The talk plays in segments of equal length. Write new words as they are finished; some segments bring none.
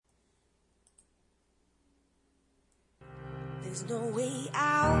There's no way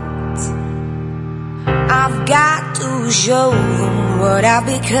out. I've got to show them what I've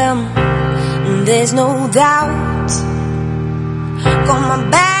become. There's no doubt. Got my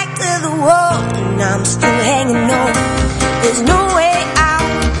back to the wall and I'm still hanging on. There's no way out.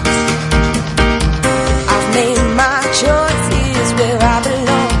 I've made my choice, here's where I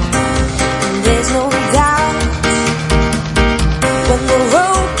belong. And there's no doubt. When the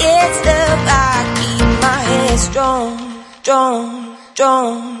road gets tough, I keep my head strong.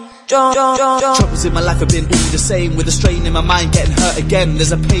 Troubles in my life have been all the same, with a strain in my mind, getting hurt again.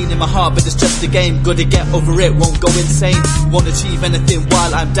 There's a pain in my heart, but it's just a game. Gotta get over it, won't go insane. Won't achieve anything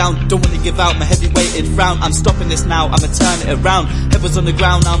while I'm down. Don't wanna give out my heavy-weighted frown. I'm stopping this now, I'ma turn it around. Heaven's on the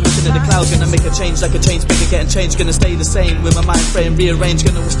ground, now I'm looking at the clouds. Gonna make a change like a change maker, getting changed. Gonna stay the same with my mind frame rearranged.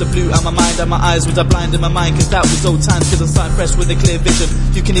 Gonna wash the blue out my mind, and my eyes was I blind in my mind. Cause that was old times, cause I'm starting fresh with a clear vision.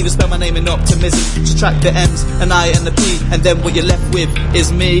 You can even spell my name in optimism. Subtract the M's, an I and the P, and then what you're left with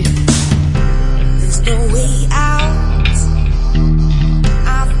is me. There's no way out.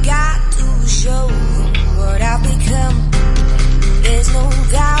 I've got to show them what I've become. There's no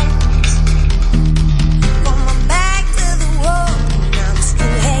doubt. Got my back to the wall and I'm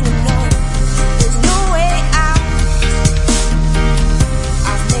still hanging on. There's no way out.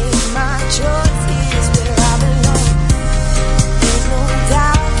 I've made my choice, here's where I belong. There's no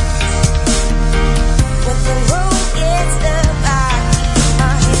doubt. When the road gets tough, I keep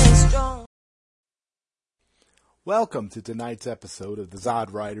my head strong. Welcome to tonight's episode of the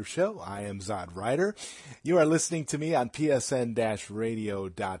Zod Rider Show. I am Zod Rider. You are listening to me on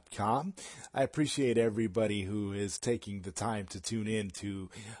psn-radio.com. I appreciate everybody who is taking the time to tune in to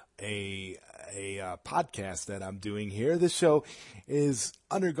a podcast that I'm doing here. This show is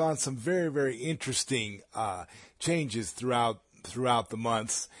undergone some very, very interesting changes throughout the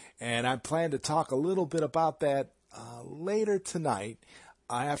months, and I plan to talk a little bit about that later tonight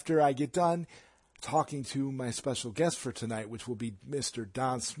after I get done talking to my special guest for tonight, which will be Mr.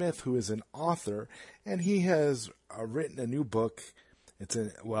 Don Smith, who is an author, and he has written a new book.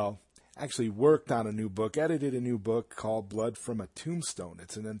 Actually worked on a new book, edited a new book called Blood from a Tombstone.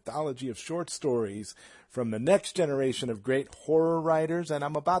 It's an anthology of short stories from the next generation of great horror writers, and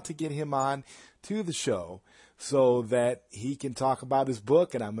I'm about to get him on to the show so that he can talk about his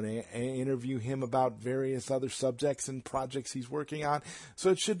book, and I'm going to interview him about various other subjects and projects he's working on. So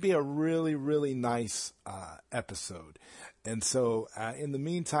it should be a really, really nice episode. And so in the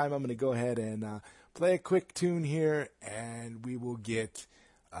meantime, I'm going to go ahead and play a quick tune here, and we will get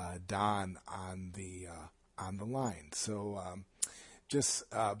Don on the line. So just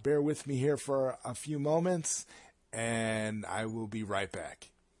bear with me here for a few moments, and I will be right back.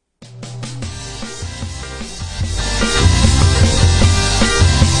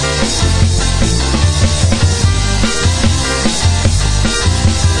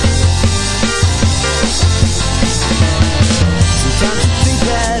 Sometimes you think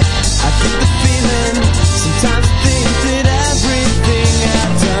that I get the feeling. Sometimes I think that everything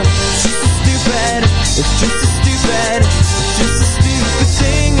I've done is just stupid. It's just a stupid. It's just a stupid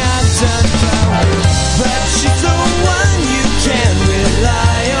thing I've done. But she's the one you can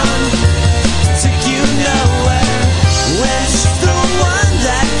rely on to take you nowhere. When she's the one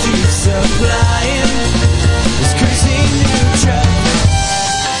that keeps supplying this crazy new drug.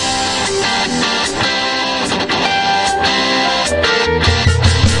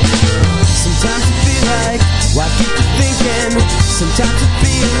 Why keep you thinking? Sometimes I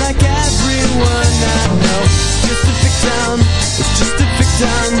feel like everyone I know is just a victim. It's just a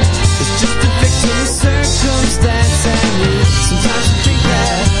victim. It's just a victim of circumstance and me. Sometimes I think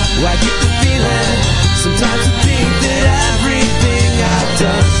that. Why keep the feeling? Sometimes I think that everything I've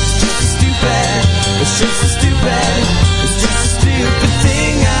done is just a stupid. It's just a stupid. It's just a stupid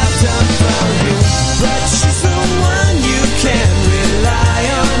thing I've done for you. But she's the one you can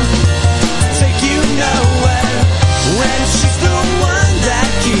rely on. Take you nowhere. When she's the one that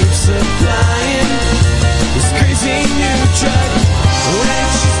keeps supplying this crazy new drug. When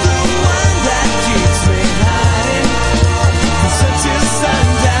she's the one that keeps me hiding from sun till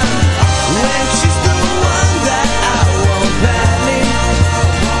sundown.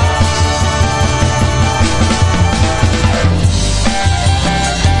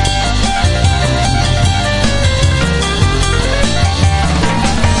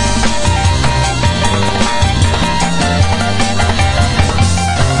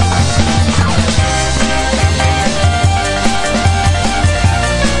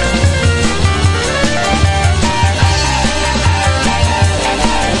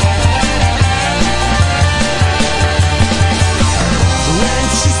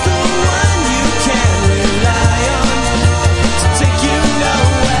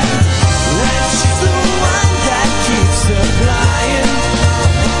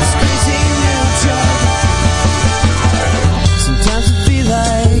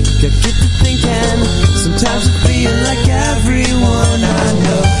 get to thinking, sometimes I feel like everyone I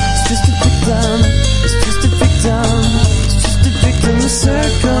know is just a victim, it's just a victim, it's just a victim of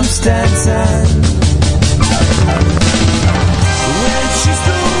circumstance. And when she's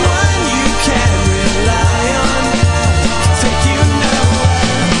the one you can rely on to take you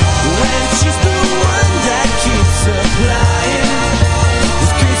nowhere, when she's the one that keeps supplying this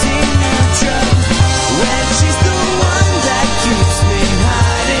crazy new drug, when she's the one that keeps me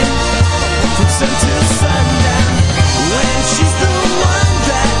hiding from sun till sundown, when she's the one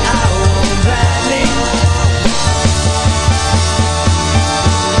that I want badly.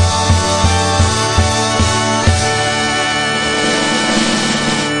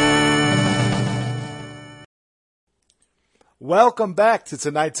 Welcome back to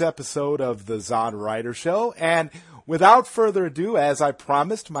tonight's episode of the Zod Writer Show. And without further ado, as I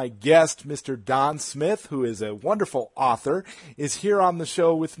promised, my guest, Mr. Don Smith, who is a wonderful author, is here on the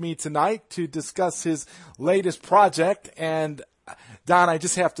show with me tonight to discuss his latest project. And Don, I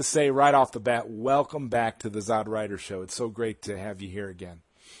just have to say right off the bat, welcome back to the Zod Writer Show. It's so great to have you here again.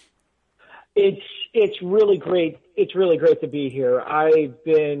 It's really great. It's really great to be here.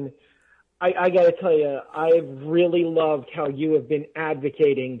 I got to tell you, I've really loved how you have been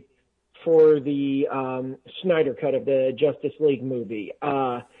advocating for the Snyder Cut of the Justice League movie.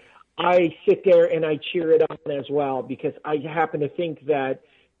 I sit there and I cheer it on as well, because I happen to think that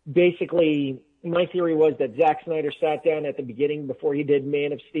basically my theory was that Zack Snyder sat down at the beginning before he did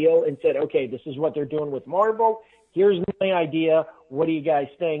Man of Steel and said, okay, this is what they're doing with Marvel. Here's my idea. What do you guys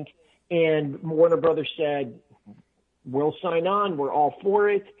think? And Warner Brothers said, we'll sign on. We're all for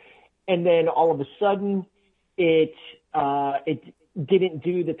it. And then all of a sudden, it didn't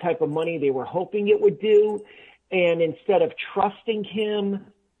do the type of money they were hoping it would do. And instead of trusting him,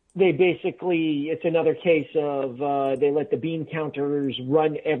 they basically, it's another case of they let the bean counters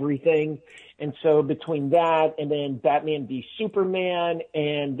run everything. And so between that and then Batman v Superman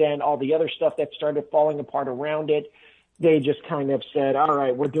and then all the other stuff that started falling apart around it, they just kind of said, all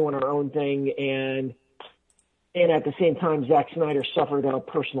right, we're doing our own thing. And at the same time, Zack Snyder suffered a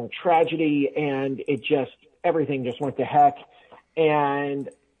personal tragedy, and everything just went to heck. And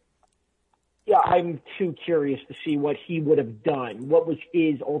yeah, I'm too curious to see what he would have done. What was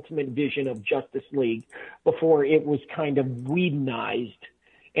his ultimate vision of Justice League before it was kind of Whedonized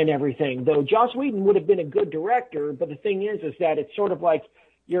and everything? Though Joss Whedon would have been a good director, but the thing is that it's sort of like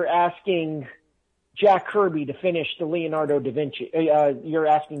you're asking Jack Kirby to finish the Leonardo da Vinci. You're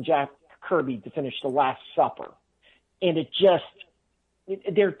asking Jack Kirby to finish The Last Supper. And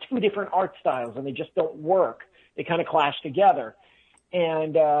they're two different art styles, and they just don't work. They kind of clash together.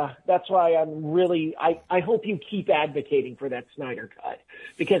 And that's why I hope you keep advocating for that Snyder Cut,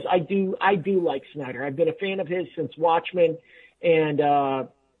 because I do like Snyder. I've been a fan of his since Watchmen, and I've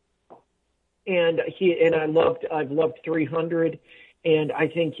loved 300, and I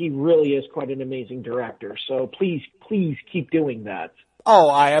think he really is quite an amazing director. So please keep doing that. Oh,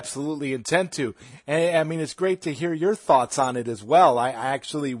 I absolutely intend to. And I mean, it's great to hear your thoughts on it as well. I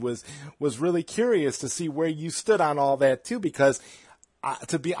actually was really curious to see where you stood on all that too, because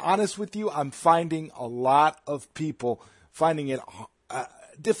to be honest with you, I'm finding a lot of people finding it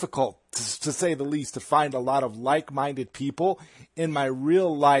difficult, to say the least, to find a lot of like-minded people in my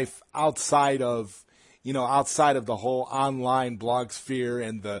real life outside of the whole online blog sphere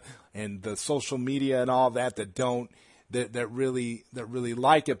and the social media and all that that really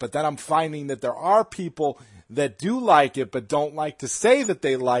like it. But then I'm finding that there are people that do like it but don't like to say that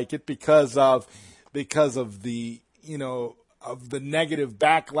they like it because of the of the negative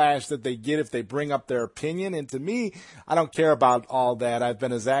backlash that they get if they bring up their opinion. And to me, I don't care about all that. I've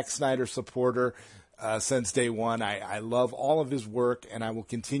been a Zack Snyder supporter since day one. I love all of his work, and I will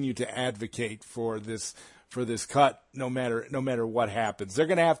continue to advocate for this cut no matter what happens. They're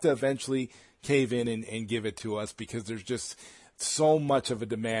going to have to eventually cave in and give it to us, because there's just so much of a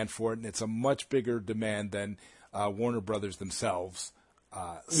demand for it, and it's a much bigger demand than Warner Brothers themselves.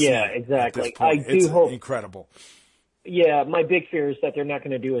 Yeah, exactly. It's hope incredible. Yeah, my big fear is that they're not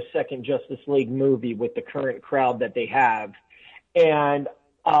going to do a second Justice League movie with the current crowd that they have. And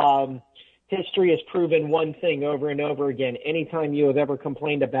history has proven one thing over and over again. Anytime you have ever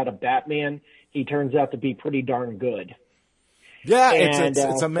complained about a Batman, he turns out to be pretty darn good. Yeah,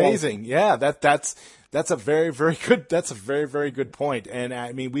 it's amazing. Yeah, that's a very, very good point. And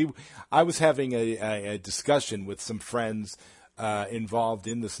I mean, I was having a discussion with some friends involved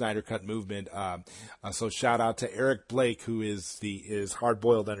in the Snyder Cut movement. So shout out to Eric Blake, who is Hard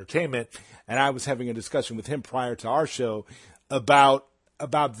Boiled Entertainment, and I was having a discussion with him prior to our show about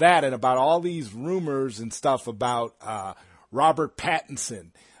that and about all these rumors and stuff about Robert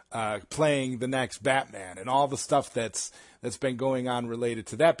Pattinson playing the next Batman, and all the stuff that's been going on related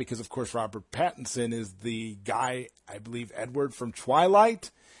to that. Because of course Robert Pattinson is the guy, I believe, Edward from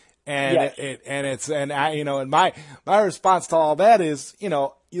Twilight, and yes. my response to all that is,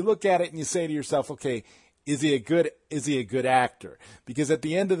 you look at it and you say to yourself, okay, is he a good actor? Because at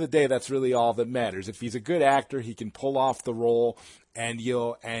the end of the day, that's really all that matters. If he's a good actor, he can pull off the role, and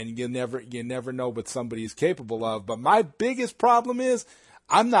you never know what somebody is capable of. But my biggest problem is,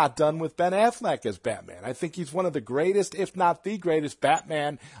 I'm not done with Ben Affleck as Batman. I think he's one of the greatest, if not the greatest,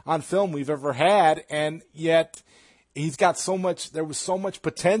 Batman on film we've ever had, and yet he's got there was so much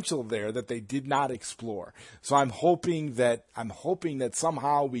potential there that they did not explore. So I'm hoping that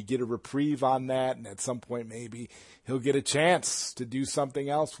somehow we get a reprieve on that, and at some point maybe he'll get a chance to do something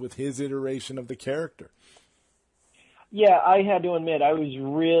else with his iteration of the character. Yeah, I had to admit, I was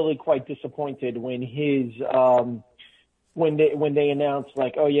really quite disappointed when when they announced,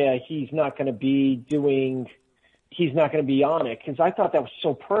 like, oh yeah, he's not going to be on it, because I thought that was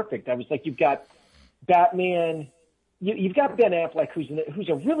so perfect. I was like, you've got Batman, you've got Ben Affleck, who's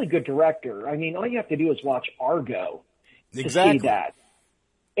a really good director. I mean, all you have to do is watch Argo to see that.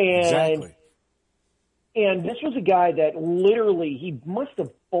 And this was a guy that literally, he must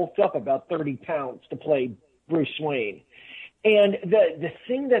have bulked up about 30 pounds to play Bruce Wayne. And the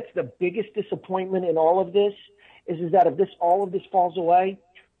thing that's the biggest disappointment in all of this is that if all of this falls away,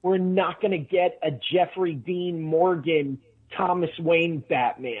 we're not going to get a Jeffrey Dean Morgan, Thomas Wayne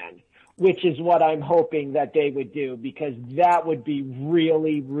Batman, which is what I'm hoping that they would do, because that would be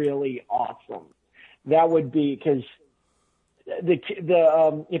really, really awesome. That would be, because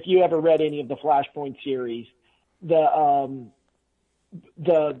if you ever read any of the Flashpoint series,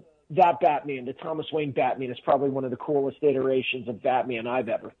 that Batman, the Thomas Wayne Batman, is probably one of the coolest iterations of Batman I've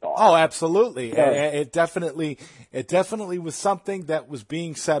ever thought. Oh, absolutely. It definitely was something that was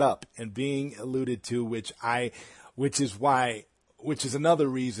being set up and being alluded to, which is another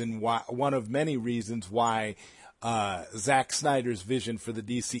reason why, one of many reasons why Zack Snyder's vision for the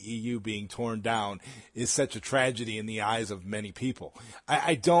DCEU being torn down is such a tragedy in the eyes of many people.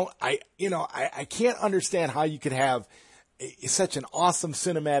 I can't understand how you could have such an awesome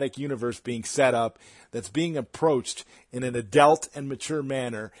cinematic universe being set up that's being approached in an adult and mature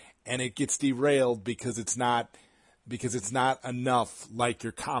manner, and it gets derailed because it's not enough like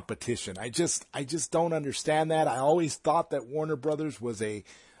your competition. I just don't understand that. I always thought that Warner Brothers was a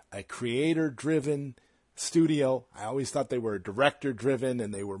creator-driven studio. I always thought they were director-driven,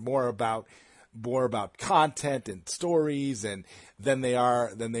 and they were more about content and stories, and than they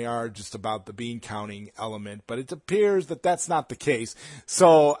are just about the bean counting element. But it appears that that's not the case.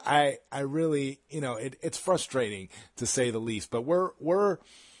 So I really, it's frustrating to say the least. But we're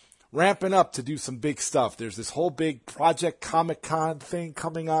ramping up to do some big stuff. There's this whole big Project Comic-Con thing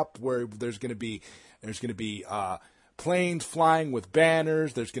coming up where there's going to be planes flying with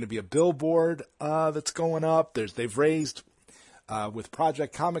banners. There's going to be a billboard that's going up. They've raised. With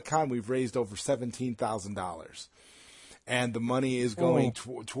Project Comic-Con, we've raised over $17,000, and the money is going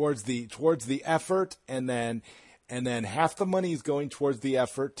towards the effort, and then half the money is going towards the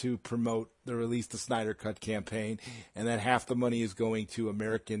effort to promote the Release the Snyder Cut campaign, and then half the money is going to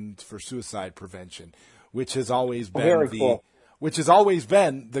Americans for Suicide Prevention, which has always been which has always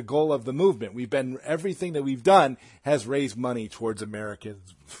been the goal of the movement. Everything that we've done has raised money towards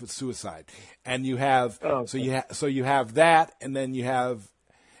Americans with suicide. And you have, you have that, and then you have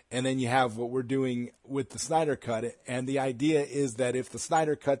what we're doing with the Snyder Cut. And the idea is that if the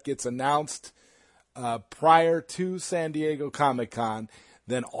Snyder Cut gets announced, prior to San Diego Comic-Con,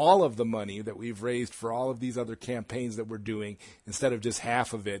 then all of the money that we've raised for all of these other campaigns that we're doing, instead of just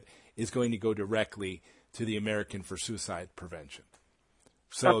half of it, is going to go directly to the American for Suicide Prevention.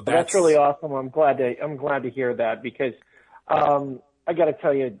 So that's really awesome. I'm glad to hear that, because I got to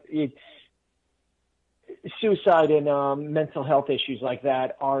tell you, it's suicide and mental health issues like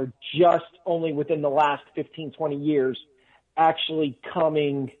that are just only within the last 15, 20 years actually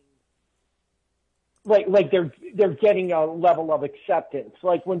coming. Like they're getting a level of acceptance.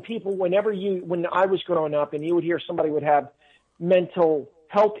 Like when I was growing up and you would hear somebody would have mental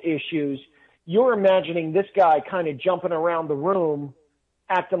health issues, you're imagining this guy kind of jumping around the room,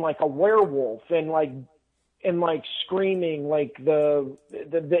 acting like a werewolf and screaming like the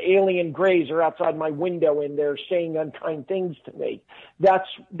alien greys are outside my window and they're saying unkind things to me.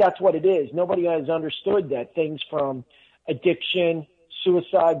 That's what it is. Nobody has understood that things from addiction,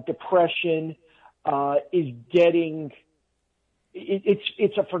 suicide, depression, is getting,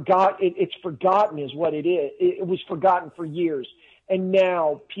 it's forgotten is what it is. It was forgotten for years. And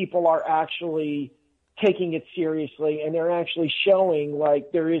now people are actually taking it seriously, and they're actually showing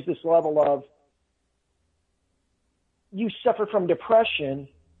like there is this level of, you suffer from depression,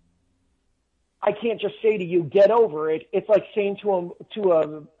 I can't just say to you, get over it. It's like saying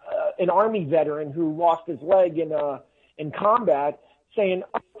to an Army veteran who lost his leg in combat, saying,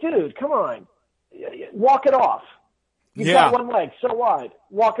 oh, dude, come on, walk it off. You've got one leg, so what?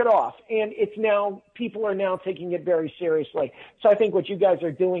 Walk it off. And it's now, people are now taking it very seriously. So I think what you guys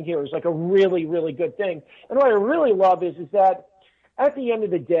are doing here is like a really, really good thing. And what I really love is that at the end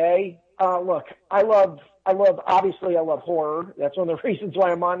of the day, look, I love horror. That's one of the reasons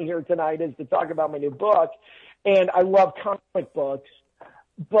why I'm on here tonight, is to talk about my new book. And I love comic books.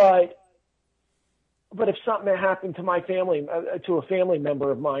 But if something had happened to my family, to a family member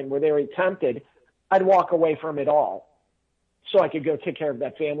of mine where they were tempted, I'd walk away from it all so I could go take care of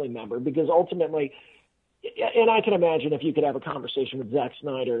that family member. Because ultimately, and I can imagine if you could have a conversation with Zack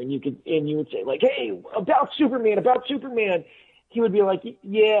Snyder and you would say like, hey, about Superman, he would be like,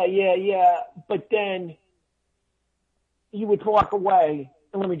 yeah. But then he would walk away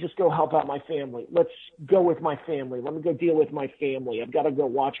and let me just go help out my family. Let's go with my family. Let me go deal with my family. I've got to go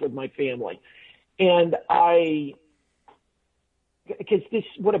watch with my family. And because this,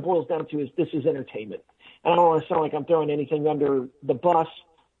 what it boils down to is this is entertainment. And I don't want to sound like I'm throwing anything under the bus,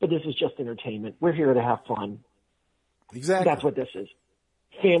 but this is just entertainment. We're here to have fun. Exactly. That's what this is.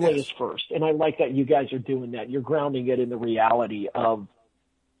 Family is first. And I like that you guys are doing that. You're grounding it in the reality of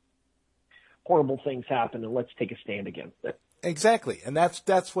horrible things happen, and let's take a stand against it. Exactly. And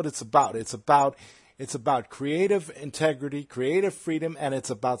that's what it's about. It's about creative integrity, creative freedom, and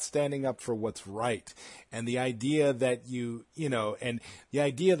it's about standing up for what's right. And the idea that and the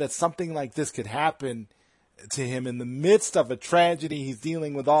idea that something like this could happen to him in the midst of a tragedy, he's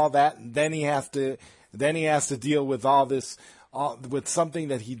dealing with all that, and then he has to deal with all this, with something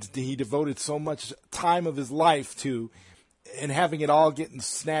that he devoted so much time of his life to, and having it all getting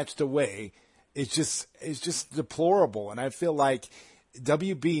snatched away. It's just deplorable. And I feel like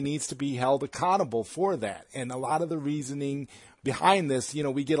WB needs to be held accountable for that. And a lot of the reasoning behind this,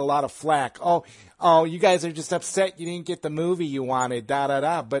 we get a lot of flack. Oh, you guys are just upset you didn't get the movie you wanted,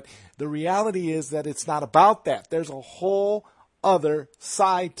 da-da-da. But the reality is that it's not about that. There's a whole other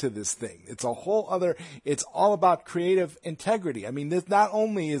side to this thing. It's all about creative integrity. I mean, not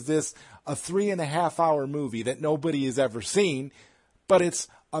only is this a 3.5 hour movie that nobody has ever seen, but it's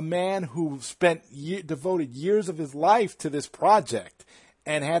a man who devoted years of his life to this project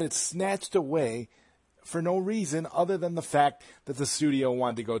and had it snatched away for no reason other than the fact that the studio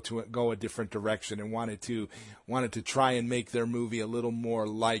wanted to go a different direction and wanted to try and make their movie a little more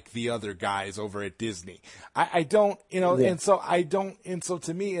like the other guys over at Disney. And so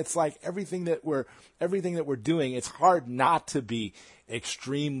to me, it's like everything that we're doing, it's hard not to be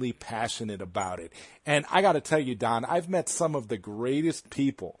extremely passionate about it. And I got to tell you, Don, I've met some of the greatest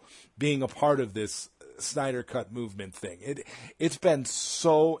people being a part of this Snyder Cut movement thing. It's been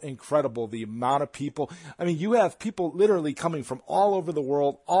so incredible, the amount of people. I mean, you have people literally coming from all over the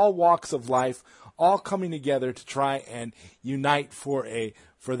world, all walks of life, all coming together to try and unite for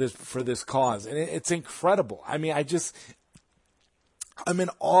this cause. And it's incredible. I mean, I'm in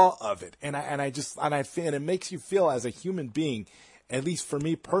awe of it. And it makes you feel as a human being, at least for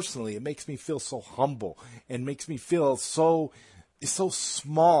me personally, it makes me feel so humble and makes me feel so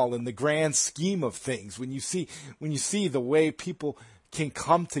small in the grand scheme of things. When you see the way people can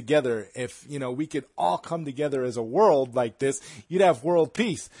come together, if we could all come together as a world like this, you'd have world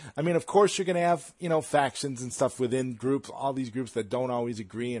peace. I mean, of course you're going to have factions and stuff within groups, all these groups that don't always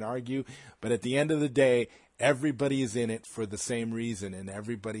agree and argue, but at the end of the day, everybody is in it for the same reason, and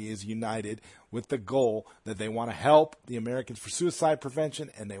everybody is united with the goal that they want to help the Americans for Suicide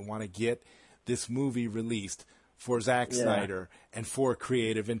Prevention, and they want to get this movie released for Zack Snyder and for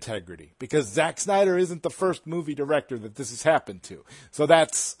creative integrity. Because Zack Snyder isn't the first movie director that this has happened to. So I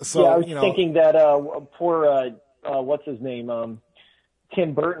was thinking that poor what's his name,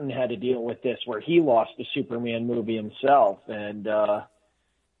 Tim Burton had to deal with this, where he lost the Superman movie himself, and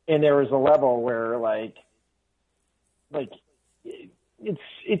there was a level where like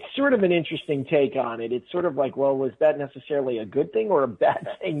it's sort of an interesting take on it. It's sort of like, well, was that necessarily a good thing or a bad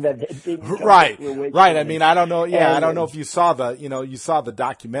thing that it didn't come right. I mean, I don't know. Yeah, I don't know if you saw the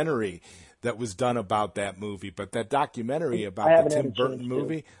documentary that was done about that movie, but that documentary about the Tim Burton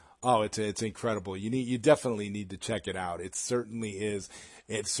movie, it's incredible. You definitely need to check it out. It certainly is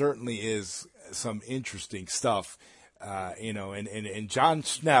some interesting stuff. And John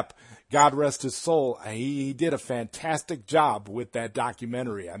Schnepp God rest his soul, he did a fantastic job with that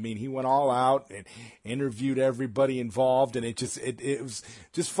documentary. I mean, he went all out and interviewed everybody involved, and it was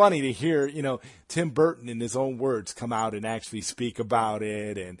just funny to hear, Tim Burton in his own words come out and actually speak about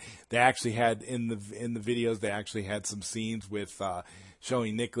it. And they actually had in the videos, they actually had some scenes with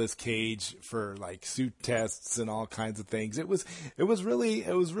showing Nicolas Cage for like suit tests and all kinds of things. It was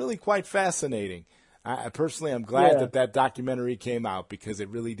really quite fascinating. I personally, I'm glad that documentary came out because it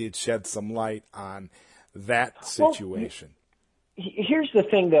really did shed some light on that situation. Well, here's the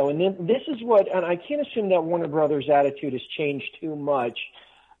thing, though, and this is and I can't assume that Warner Brothers' attitude has changed too much.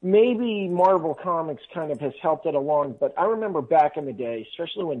 Maybe Marvel Comics kind of has helped it along, but I remember back in the day,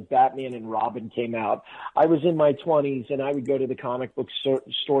 especially when Batman and Robin came out, I was in my 20s, and I would go to the comic book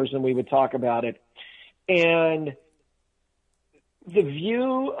stores and we would talk about it. And the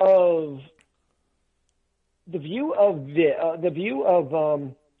view of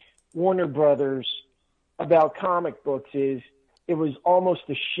Warner Brothers about comic books is it was almost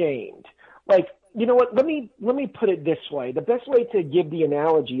ashamed. Like, you know what? Let me put it this way. The best way to give the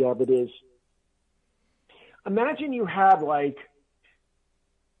analogy of it is, imagine you had like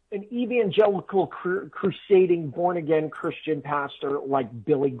an evangelical crusading born again Christian pastor like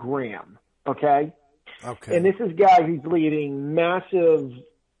Billy Graham. Okay. And this is a guy who's leading massive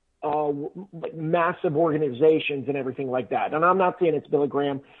organizations and everything like that. And I'm not saying it's Billy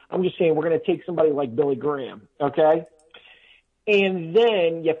Graham. I'm just saying we're going to take somebody like Billy Graham, okay? And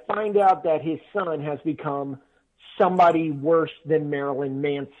then you find out that his son has become somebody worse than Marilyn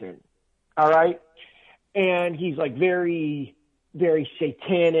Manson, all right? And he's like very, very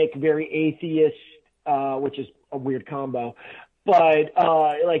satanic, very atheist, which is a weird combo. But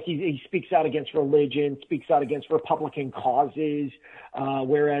like he speaks out against religion, speaks out against Republican causes,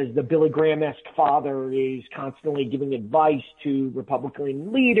 whereas the Billy Graham-esque father is constantly giving advice to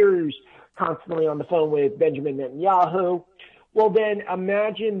Republican leaders, constantly on the phone with Benjamin Netanyahu. Well, then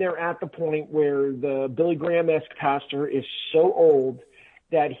imagine they're at the point where the Billy Graham-esque pastor is so old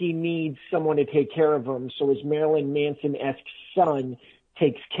that he needs someone to take care of him, so his Marilyn Manson-esque son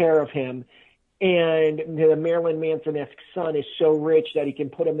takes care of him. And the Marilyn Manson-esque son is so rich that he can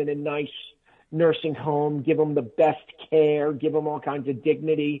put him in a nice nursing home, give him the best care, give him all kinds of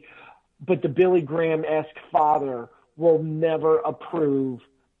dignity. But the Billy Graham-esque father will never approve.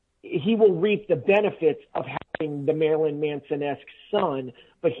 He will reap the benefits of having the Marilyn Manson-esque son,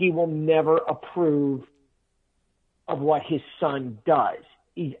 but he will never approve of what his son does.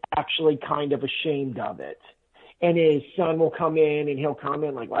 He's actually kind of ashamed of it. And his son will come in and he'll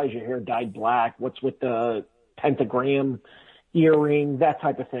comment like, why is your hair dyed black? What's with the pentagram earring? That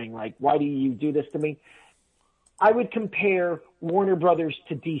type of thing. Like, why do you do this to me? I would compare Warner Brothers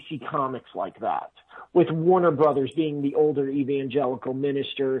to DC Comics like that, with Warner Brothers being the older evangelical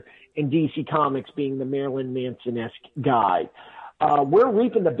minister and DC Comics being the Marilyn Manson-esque guy. We're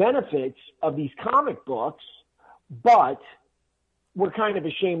reaping the benefits of these comic books, but we're kind of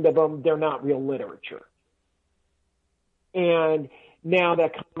ashamed of them. They're not real literature. And now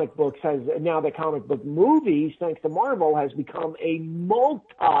that comic book movies, thanks to Marvel, has become a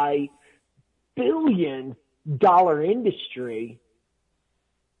multi-billion-dollar industry.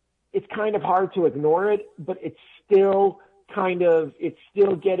 It's kind of hard to ignore it, but it's still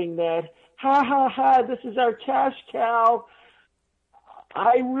getting that, ha ha ha, this is our cash cow.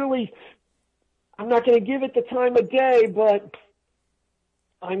 I'm not going to give it the time of day, but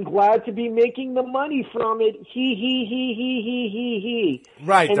I'm glad to be making the money from it. He.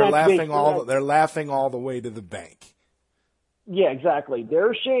 Right, and they're laughing all the way to the bank. Yeah, exactly.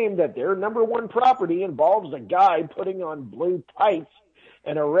 They're ashamed that their number one property involves a guy putting on blue tights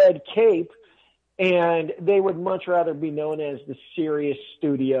and a red cape, and they would much rather be known as the serious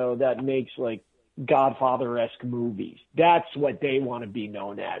studio that makes like Godfather-esque movies. That's what they want to be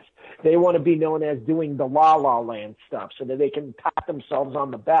known as. They want to be known as doing the La La Land stuff so that they can pat themselves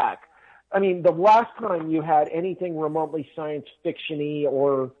on the back. I mean, the last time you had anything remotely science fiction-y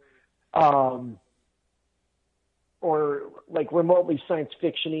or like remotely science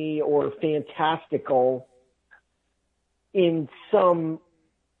fiction-y or fantastical in some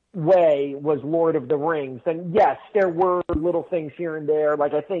way was Lord of the Rings. And yes, there were little things here and there.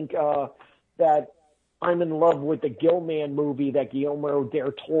 Like I think that I'm in Love with the Gilman movie that Guillermo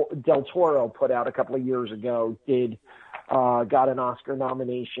del Toro put out a couple of years ago got an Oscar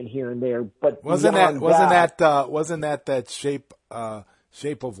nomination here and there. But wasn't that Shape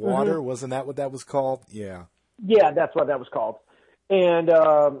of Water? Mm-hmm. Wasn't that what that was called? Yeah. Yeah, that's what that was called. And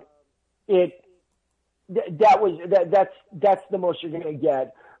that's the most you're going to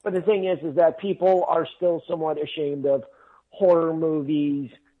get. But the thing is that people are still somewhat ashamed of horror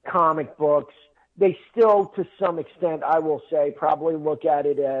movies, comic books, they still, to some extent, I will say, probably look at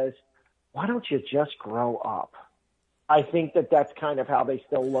it as, why don't you just grow up? I think that's kind of how they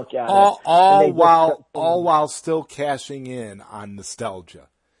still look at it. All while still cashing in on nostalgia.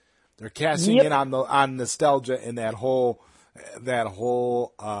 They're cashing in on nostalgia and that whole that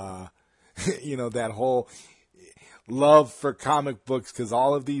whole love for comic books, because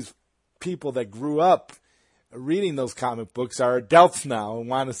all of these people that grew up reading those comic books are adults now and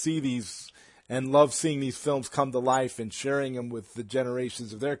want to see these and love seeing these films come to life and sharing them with the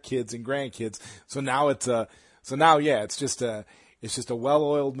generations of their kids and grandkids. So now it's just a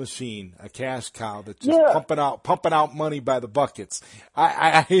well-oiled machine, a cash cow that's just pumping out money by the buckets.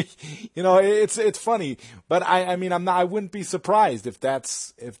 It's funny, but I wouldn't be surprised if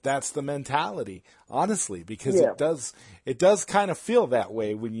that's the mentality, honestly, because it does kind of feel that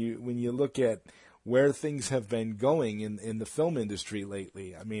way when you look at where things have been going in the film industry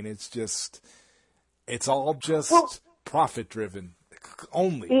lately. I mean, it's all just profit driven.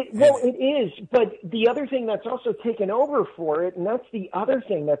 Only. It is, but the other thing that's also taken over for it, and that's the other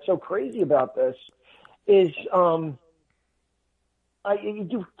thing that's so crazy about this, is you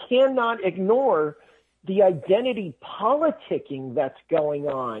cannot ignore the identity politicking that's going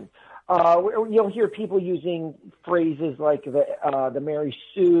on. You'll hear people using phrases like the Mary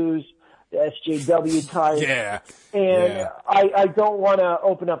Sues, the SJW type. And I don't want to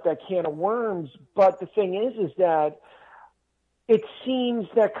open up that can of worms, but the thing is that it seems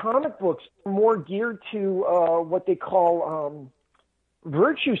that comic books are more geared to what they call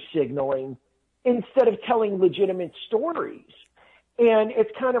virtue signaling instead of telling legitimate stories. And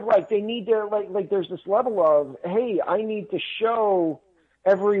it's kind of like they need to, like there's this level of, hey, I need to show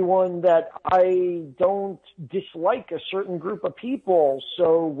everyone that I don't dislike a certain group of people,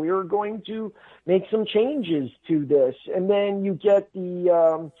 so we're going to make some changes to this. And then you get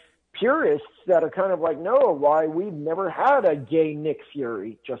the purists that are kind of like, no, why, we've never had a gay Nick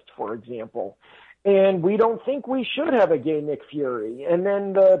Fury, just for example. And we don't think we should have a gay Nick Fury. And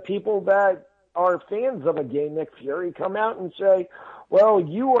then the people that are fans of a gay Nick Fury come out and say, well,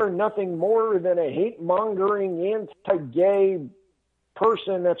 you are nothing more than a hate-mongering, anti-gay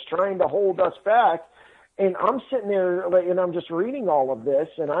person that's trying to hold us back. And I'm sitting there, and I'm just reading all of this,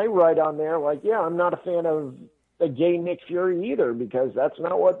 and I write on there, like, yeah, I'm not a fan of the gay Nick Fury either, because that's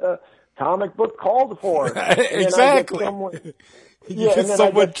not what the comic book called for. Exactly. You get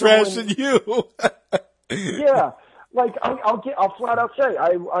someone trashing you. Yeah. Like, I'll flat out say,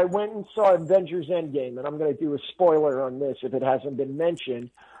 I went and saw Avengers Endgame, and I'm going to do a spoiler on this if it hasn't been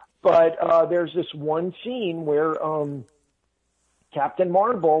mentioned, but there's this one scene where Captain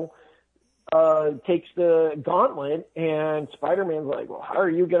Marvel takes the gauntlet, and Spider-Man's like, well, how are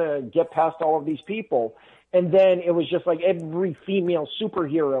you going to get past all of these people? And then it was just like every female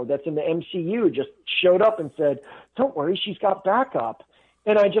superhero that's in the MCU just showed up and said, don't worry, she's got backup.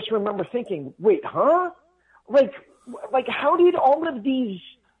 And I just remember thinking, wait, huh? Like how did all of these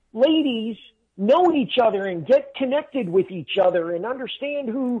ladies know each other and get connected with each other and understand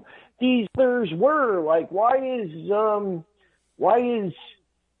who these others were? Like, why is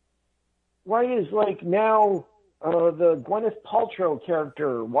like now the Gwyneth Paltrow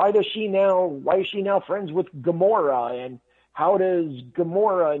character, why is she now friends with Gamora, and how does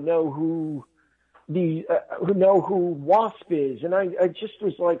Gamora know who Wasp is? And I just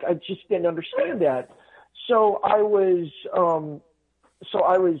was like, I just didn't understand that. So I was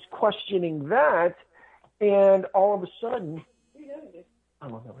questioning that, and all of a sudden,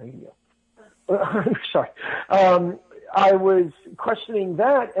 I'm on the radio. Sorry. I was questioning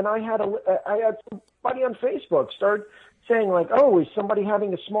that, and I had somebody on Facebook start saying, like, oh, is somebody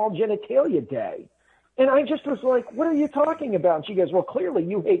having a small genitalia day? And I just was like, what are you talking about? And she goes, well, clearly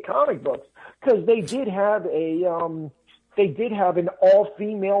you hate comic books, because they did have an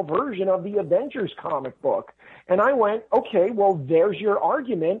all-female version of the Avengers comic book. And I went, okay, well, there's your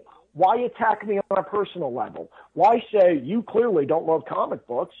argument. Why attack me on a personal level? Why say you clearly don't love comic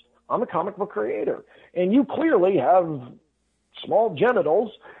books? I'm a comic book creator, and you clearly have small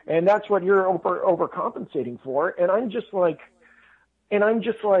genitals, and that's what you're overcompensating for. And I'm just like,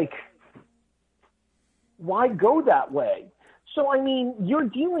 why go that way? So, I mean, you're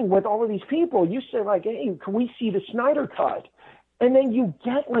dealing with all of these people. You say, like, hey, can we see the Snyder Cut? And then you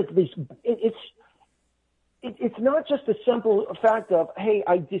get like this, it's not just a simple fact of, hey,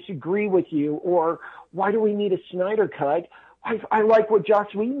 I disagree with you, or why do we need a Snyder Cut? I like what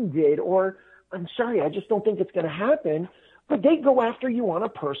Joss Whedon did, or I'm sorry, I just don't think it's going to happen. But they go after you on a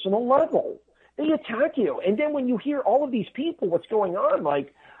personal level. They attack you. And then when you hear all of these people, what's going on,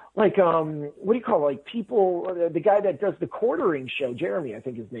 like, what do you call it? Like people, the guy that does the quartering show, Jeremy, I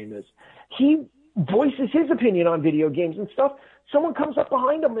think his name is, he voices his opinion on video games and stuff. Someone comes up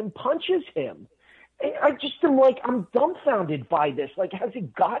behind him and punches him. I just am like, I'm dumbfounded by this. Like, have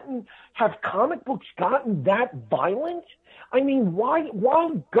comic books gotten that violent? I mean, why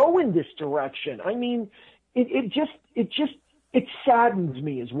go in this direction? I mean, it saddens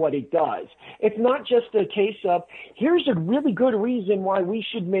me is what it does. It's not just a case of, here's a really good reason why we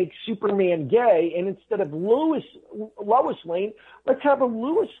should make Superman gay, and instead of Lois Lane, let's have a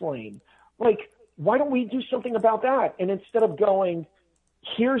Lois Lane. Like, why don't we do something about that? And instead of going,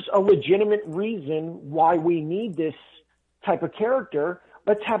 here's a legitimate reason why we need this type of character,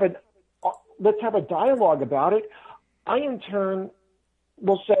 let's have a dialogue about it. I, in turn,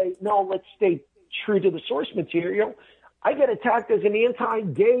 will say, no, let's stay true to the source material. I get attacked as an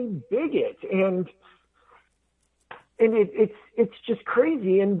anti-gay bigot, and it's just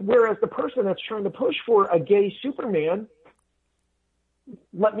crazy. And whereas the person that's trying to push for a gay Superman,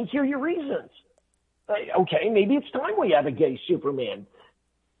 let me hear your reasons. Okay, maybe it's time we have a gay Superman.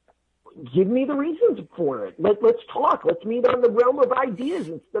 Give me the reasons for it. Let's talk. Let's meet on the realm of ideas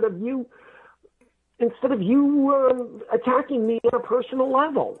instead of you attacking me on a personal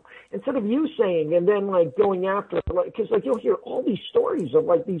level. Instead of you saying and then like going after, because like you'll hear all these stories of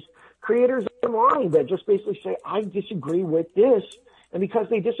like these creators online that just basically say, I disagree with this, and because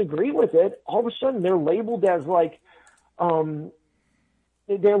they disagree with it, all of a sudden they're labeled as like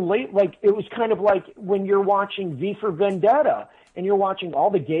like it was kind of like when you're watching V for Vendetta and you're watching all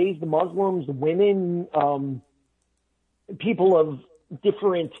the gays, the Muslims, the women, people of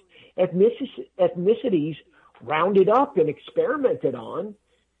different ethnicities rounded up and experimented on,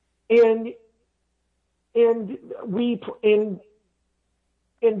 and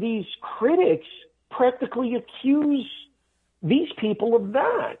these critics practically accuse these people of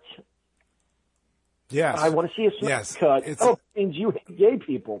that. Yes. I want to see a snap cut. It means you hate gay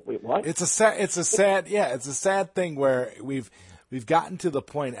people. Wait, what? It's a sad thing where we've gotten to the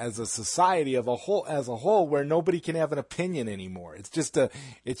point as a society as a whole where nobody can have an opinion anymore. It's just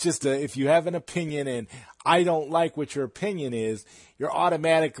if you have an opinion and I don't like what your opinion is, you're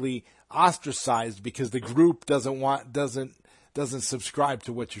automatically ostracized because the group doesn't subscribe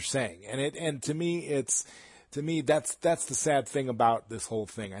to what you're saying. And to me that's the sad thing about this whole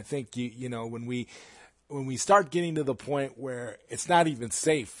thing. I think when we start getting to the point where it's not even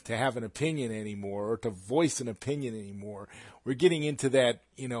safe to have an opinion anymore or to voice an opinion anymore, we're getting into that,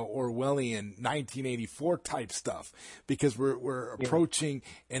 Orwellian 1984 type stuff because we're approaching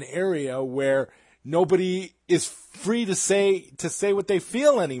an area where nobody is free to say what they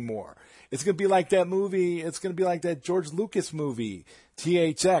feel anymore. It's going to be like that movie. It's going to be like that George Lucas movie,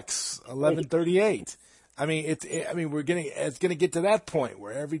 THX 1138. I mean, it's going to get to that point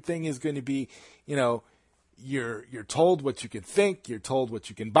where everything is going to be, you're told what you can think, you're told what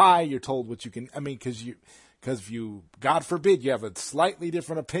you can buy, you're told what you can, because you, God forbid, you have a slightly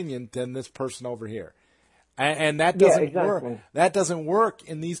different opinion than this person over here. And that doesn't work. That doesn't work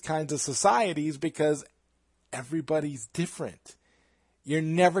in these kinds of societies because everybody's different. You're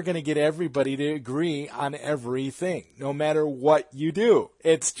never going to get everybody to agree on everything, no matter what you do.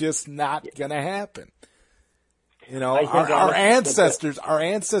 It's just not going to happen. Our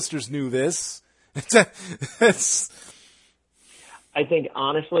ancestors knew this. I think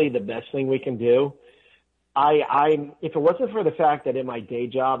honestly, the best thing we can do, if it wasn't for the fact that in my day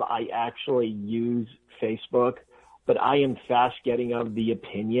job I actually use Facebook, but I am fast getting of the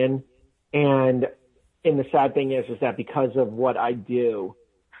opinion, and the sad thing is that because of what I do,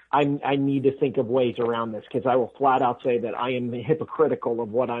 I need to think of ways around this because I will flat out say that I am hypocritical of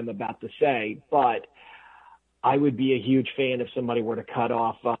what I'm about to say, but I would be a huge fan if somebody were to cut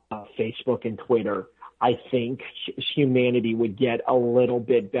off Facebook and Twitter. I think humanity would get a little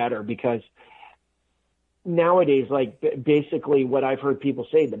bit better because nowadays, like basically what I've heard people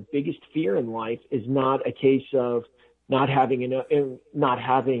say, the biggest fear in life is not a case of not having enough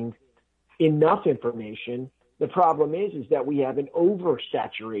information. The problem is that we have an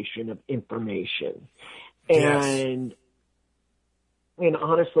oversaturation of information. And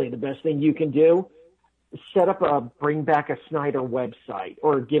honestly, the best thing you can do, set up bring back a Snyder website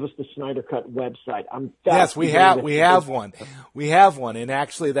or give us the Snyder Cut website. Yes, we have one. We have one. And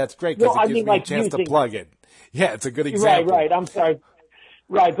actually that's great because it gives me a chance to plug it. Yeah, it's a good example. Right. I'm sorry.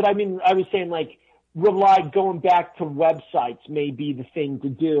 Right. But I was saying like going back to websites may be the thing to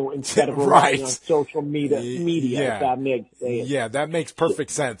do instead of relying on social media. Yeah. If that makes sense. Yeah, that makes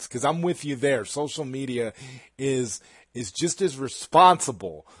perfect sense because I'm with you there. Social media is just as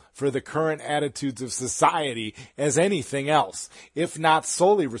responsible for the current attitudes of society as anything else, if not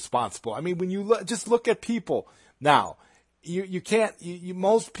solely responsible. I mean, when you just look at people now, you can't,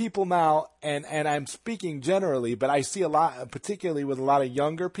 most people now, and I'm speaking generally, but I see a lot, particularly with a lot of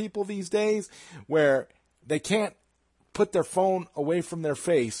younger people these days, where they can't put their phone away from their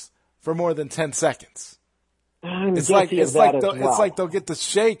face for more than 10 seconds. It's like they'll get the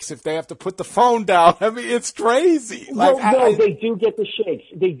shakes if they have to put the phone down. I mean, it's crazy. They do get the shakes.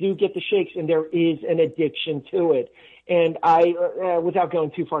 They do get the shakes, and there is an addiction to it. And I, without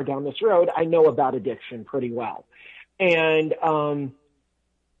going too far down this road, I know about addiction pretty well. And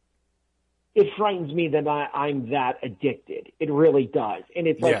it frightens me that I'm that addicted. It really does. And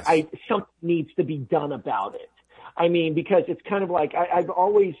it's like something needs to be done about it. I mean, because it's kind of like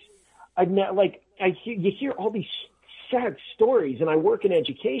you hear all these sad stories, and I work in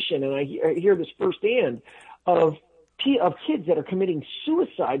education, and I hear this firsthand of kids that are committing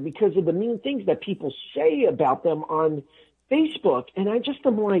suicide because of the mean things that people say about them on Facebook. And I'm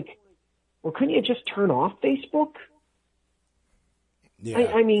like, well, couldn't you just turn off Facebook?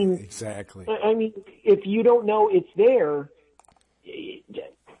 Yeah, I mean, exactly. I mean, if you don't know it's there,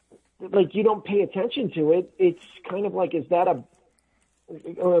 like you don't pay attention to it, it's kind of like, is that a,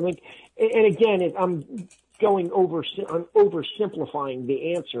 I mean, and again, I'm oversimplifying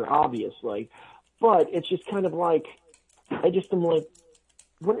the answer, obviously, but it's just kind of like, I'm like,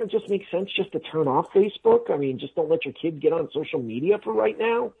 wouldn't it just make sense just to turn off Facebook? I mean, just don't let your kid get on social media for right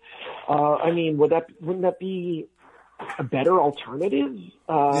now. I mean, wouldn't that be a better alternative?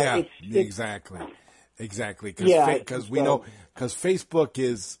 Exactly. Because we know, because Facebook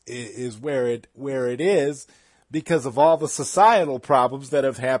is where it is because of all the societal problems that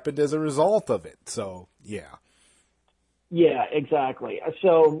have happened as a result of it. So, yeah. Yeah, exactly.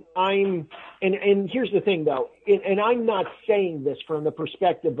 So and here's the thing though, and I'm not saying this from the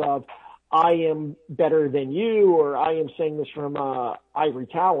perspective of I am better than you, or I am saying this from ivory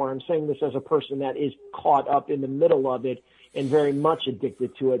tower. I'm saying this as a person that is caught up in the middle of it and very much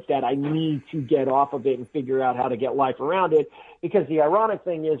addicted to it, that I need to get off of it and figure out how to get life around it. Because the ironic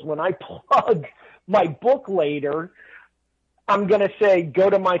thing is, when I plug my book later, I'm going to say, go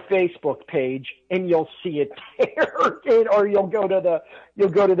to my Facebook page and you'll see it there. Or you'll go to the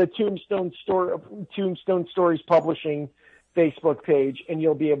Tombstone Stories Publishing Facebook page, and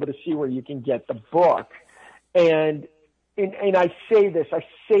you'll be able to see where you can get the book. And I say this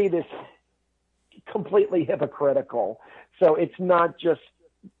completely hypocritical. So it's not this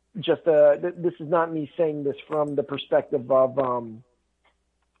is not me saying this from the perspective of,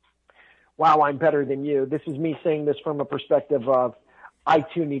 wow, I'm better than you. This is me saying this from a perspective of, I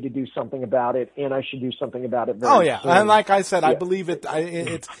too need to do something about it, and I should do something about it very soon. And like I said, I believe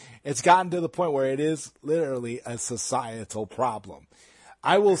it's gotten to the point where it is literally a societal problem.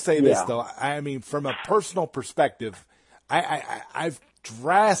 I will say this though, I mean, from a personal perspective, I've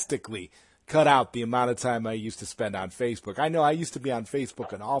drastically cut out the amount of time I used to spend on Facebook. I know I used to be on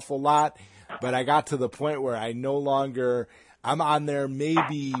Facebook an awful lot, but I got to the point where I'm on there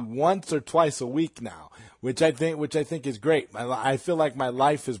maybe once or twice a week now, which I think is great. I feel like my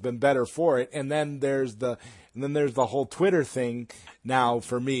life has been better for it. And then there's the whole Twitter thing now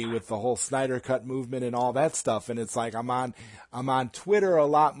for me with the whole Snyder Cut movement and all that stuff. And it's like I'm on Twitter a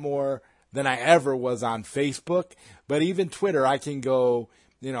lot more than I ever was on Facebook. But even Twitter, I can go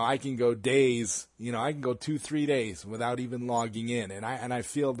days, I can go 2-3 days without even logging in. And I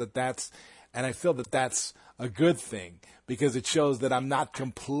feel that that's a good thing, because it shows that I'm not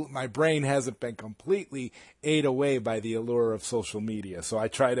my brain hasn't been completely ate away by the allure of social media. So I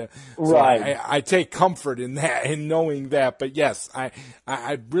try to, I take comfort in that, in knowing that. But yes, I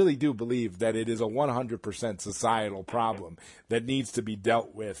really do believe that it is a 100% societal problem that needs to be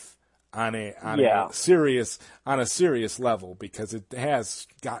dealt with on a serious level, because it has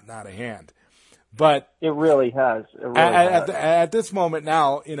gotten out of hand. But it really has. At this moment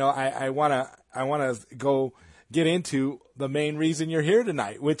now, I want to go get into the main reason you're here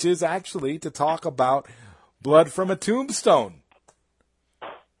tonight, which is actually to talk about Blood from a Tombstone,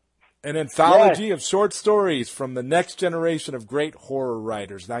 an anthology of short stories from the next generation of great horror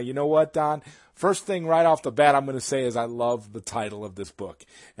writers. Now, you know what, Don? First thing right off the bat I'm going to say is I love the title of this book.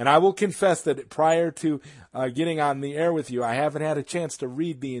 And I will confess that prior to getting on the air with you, I haven't had a chance to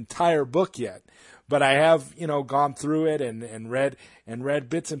read the entire book yet. But I have, gone through it and read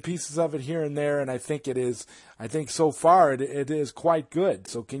bits and pieces of it here and there, and I think so far it is quite good.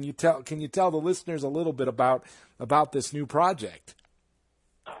 So can you tell the listeners a little bit about this new project?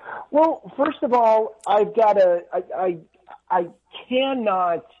 Well, first of all, I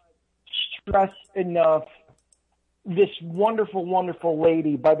cannot stress enough this wonderful, wonderful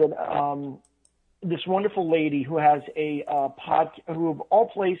lady this wonderful lady who has a who of all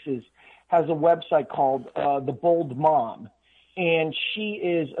places has a website called The Bold Mom, and she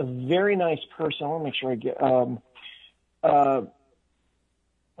is a very nice person. I want to make sure I get. I'm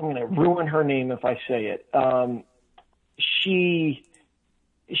going to ruin her name if I say it. She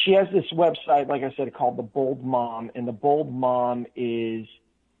has this website, like I said, called The Bold Mom, and The Bold Mom is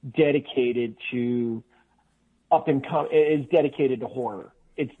dedicated to dedicated to horror.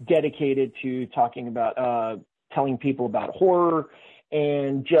 It's dedicated to talking about, telling people about horror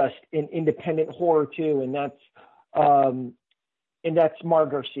and just an independent horror too. And that's Mar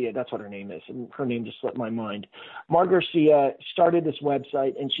Garcia. That's what her name is. And her name just slipped my mind. Mar Garcia started this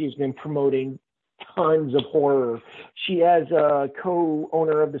website, and she's been promoting tons of horror. She has a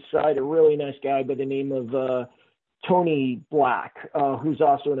co-owner of the site, a really nice guy by the name of Tony Black, who's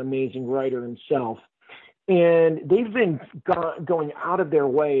also an amazing writer himself. And they've been going out of their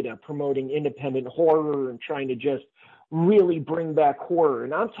way to promoting independent horror and trying to just really bring back horror.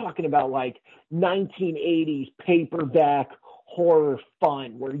 And I'm talking about like 1980s paperback horror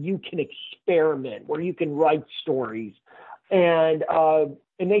fun, where you can experiment, where you can write stories. And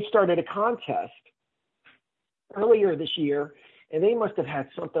they started a contest earlier this year, and they must have had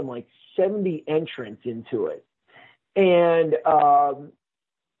something like 70 entrants into it. And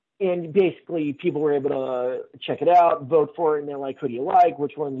basically people were able to check it out, vote for it, and they're like, who do you like?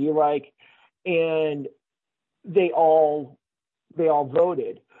 Which one do you like? And they all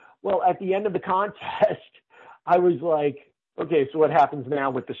voted. Well, at the end of the contest, I was like, okay, so what happens now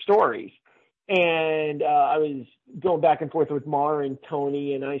with the stories? And I was going back and forth with Mar and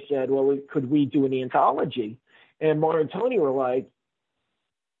Tony, and I said, well, could we do an anthology? And Mar and Tony were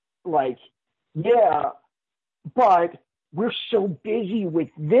like, yeah, but we're so busy with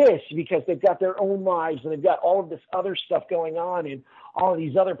this because they've got their own lives and they've got all of this other stuff going on and all of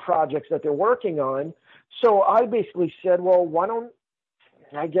these other projects that they're working on. So I basically said, well,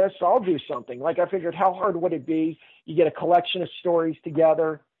 I guess I'll do something. Like, I figured, how hard would it be? You get a collection of stories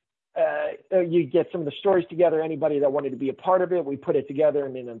together. You get some of the stories together, anybody that wanted to be a part of it. We put it together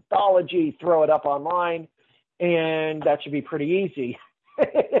in an anthology, throw it up online, and that should be pretty easy.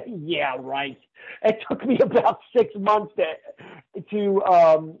 Yeah, right. It took me about 6 months to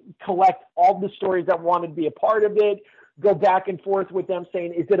collect all the stories that wanted to be a part of it, go back and forth with them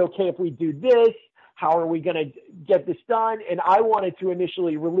saying, is it okay if we do this? How are we going to get this done? And I wanted to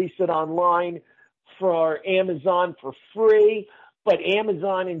initially release it online for Amazon for free, but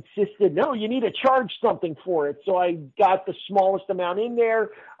Amazon insisted, no, you need to charge something for it. So I got the smallest amount in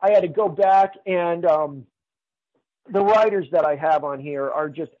there. I had to go back, and the writers that I have on here are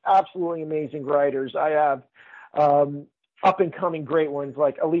just absolutely amazing writers. I have up-and-coming great ones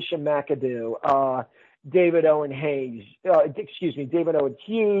like Alicia McAdoo, David Owen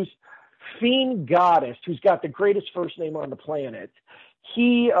Hughes, Fiend Goddess, who's got the greatest first name on the planet.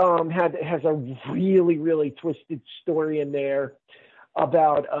 He has a really, really twisted story in there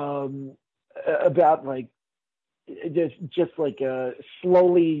about like just like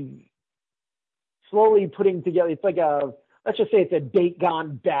slowly putting together. It's like let's just say it's a date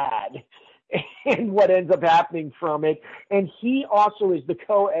gone bad, and what ends up happening from it. And he also is the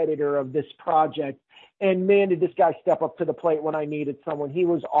co-editor of this project. And man, did this guy step up to the plate when I needed someone. He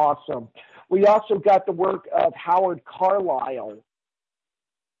was awesome. We also got the work of Howard Carlyle,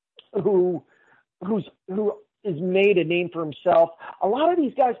 who has made a name for himself. A lot of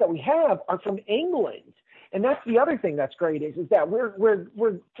these guys that we have are from England. And that's the other thing that's great is that we're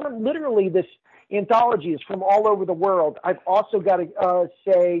from literally, this anthology is from all over the world. I've also got to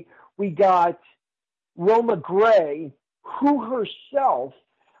say we got Roma Gray, who herself,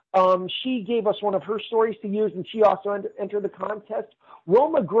 she gave us one of her stories to use, and she also entered the contest.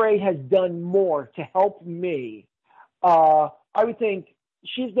 Roma Gray has done more to help me. I would think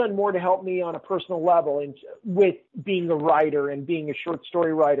she's done more to help me on a personal level and with being a writer and being a short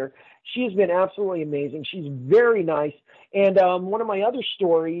story writer. She has been absolutely amazing. She's very nice. And one of my other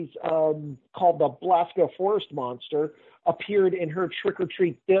stories called The Blasco Forest Monster appeared in her Trick or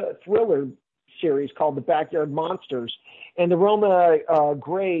Treat thriller series called The Backyard Monsters. And the Roma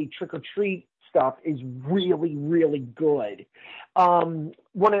Gray Trick or Treat stuff is really, really good. Some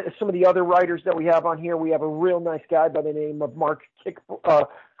of the other writers that we have on here, we have a real nice guy by the name of Mark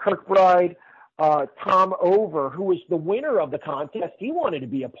Kirkbride, Tom Over, who was the winner of the contest. He wanted to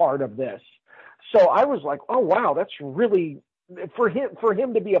be a part of this. So I was like, oh, wow, that's really, for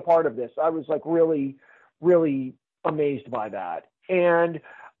him to be a part of this, I was like really, really amazed by that. And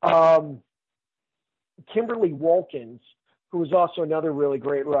Kimberly Wolkins, who was also another really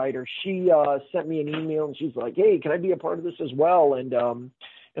great writer, she sent me an email and she's like, "Hey, can I be a part of this as well?" And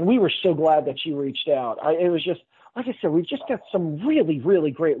we were so glad that she reached out. It was just, like I said, we've just got some really,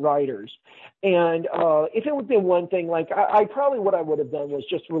 really great writers. And if it would be one thing, like I probably what I would have done was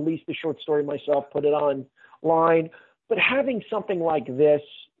just release the short story myself, put it online. But having something like this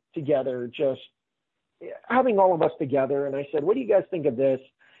together, just having all of us together, and I said, "What do you guys think of this?"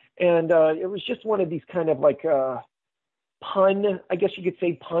 And it was just one of these kind of like pun, I guess you could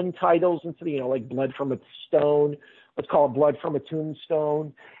say, pun titles instead of, like Blood from a Stone. Let's call it Blood from a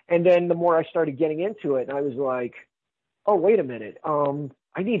Tombstone. And then the more I started getting into it, I was like, oh, wait a minute.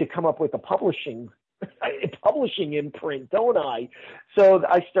 I need to come up with a publishing imprint, don't I? So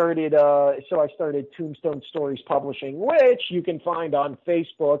I started Tombstone Stories Publishing, which you can find on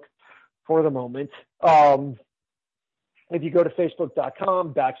Facebook for the moment. If you go to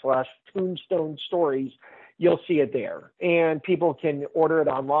facebook.com/Tombstone Stories, you'll see it there, and people can order it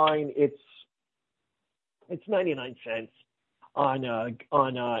online. It's 99 cents on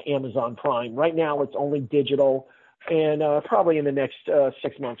Amazon Prime. Right now, it's only digital, and probably in the next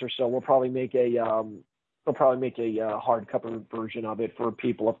 6 months or so, we'll probably make a hardcover version of it for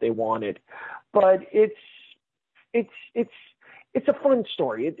people if they want it. But it's a fun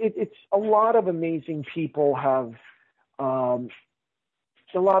story. It's a lot of amazing people have.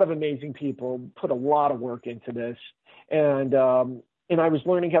 A lot of amazing people put a lot of work into this, and I was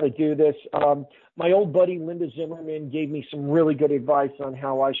learning how to do this. My old buddy Linda Zimmerman gave me some really good advice on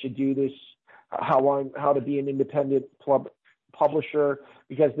how I should do this, how to be an independent publisher,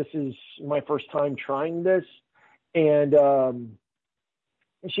 because this is my first time trying this, and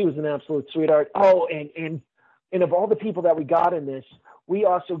she was an absolute sweetheart. Oh, and of all the people that we got in this, we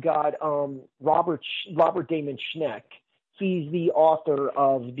also got Robert Damon Schneck. He's the author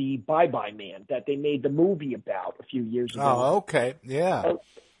of the Bye Bye Man that they made the movie about a few years ago. Oh, okay. Yeah.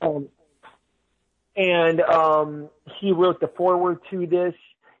 And he wrote the foreword to this.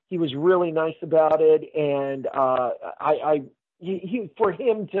 He was really nice about it. And for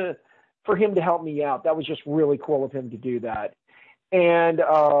him to help me out, that was just really cool of him to do that. And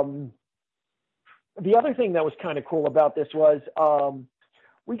the other thing that was kind of cool about this was,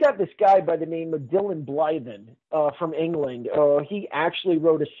 we got this guy by the name of Dylan Blythen from England. He actually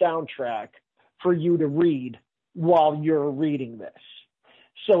wrote a soundtrack for you to read while you're reading this.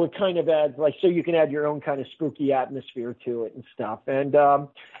 So it kind of adds, so you can add your own kind of spooky atmosphere to it and stuff. And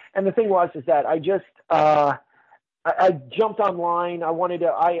the thing is that I just, I jumped online. I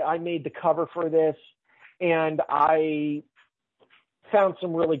made the cover for this, and I found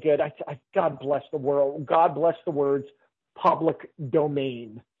some really good, God bless the world. God bless the words, public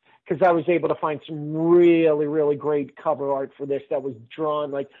domain, because I was able to find some really, really great cover art for this that was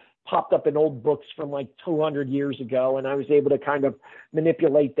drawn, popped up in old books from 200 years ago, and I was able to kind of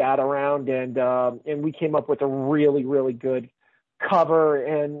manipulate that around, and we came up with a really, really good cover.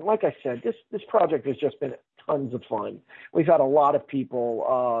 And like I said, this project has just been tons of fun. We've had a lot of people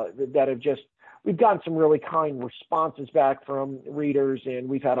that have we've gotten some really kind responses back from readers, and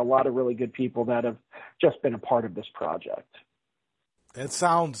we've had a lot of really good people that have just been a part of this project. It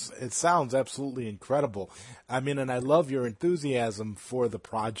sounds absolutely incredible. I mean, and I love your enthusiasm for the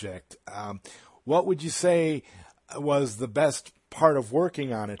project. What would you say was the best part of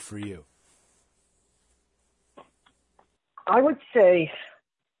working on it for you? I would say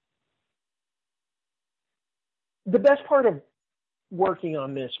the best part of working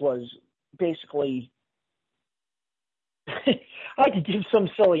on this was basically, I could give some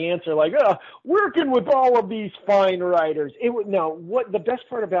silly answer working with all of these fine writers. What the best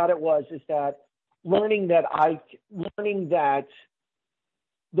part about it is that learning that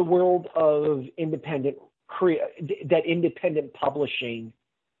the world of independent publishing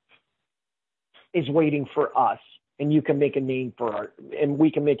is waiting for us, and you can make a name and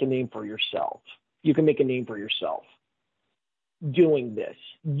we can make a name for yourself. You can make a name for yourself doing this.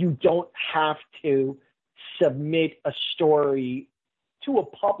 You don't have to submit a story to a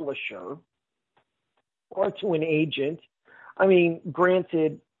publisher or to an agent. I mean,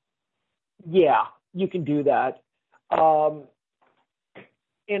 granted, yeah, you can do that. And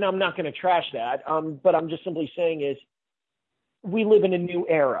I'm not going to trash that. But I'm just simply saying is we live in a new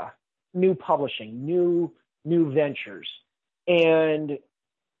era, new publishing, new ventures. And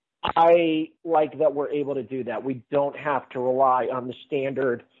I like that we're able to do that. We don't have to rely on the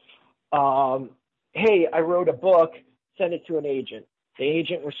standard, hey, I wrote a book, send it to an agent. The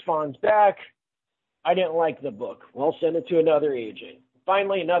agent responds back, I didn't like the book. Well, send it to another agent.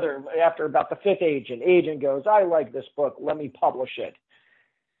 Finally, after about the fifth agent goes, I like this book, let me publish it.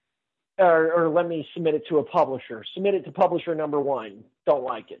 or let me submit it to a publisher. Submit it to publisher number 1. Don't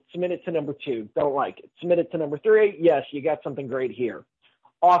like it. Submit it to number 2. Don't like it. Submit it to number 3. Yes, you got something great here.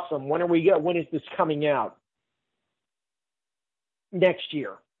 Awesome. When is this coming out? Next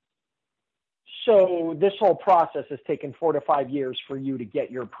year. So this whole process has taken 4 to 5 years for you to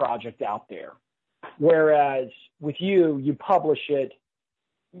get your project out there. Whereas with you publish it.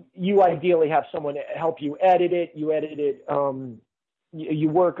 You ideally have someone help you edit it. You edit it. You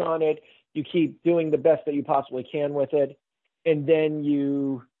work on it. You keep doing the best that you possibly can with it. And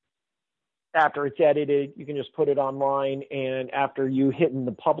then after it's edited, you can just put it online. And after you hitting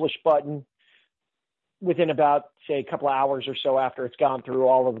the publish button, within about, say, a couple of hours or so after it's gone through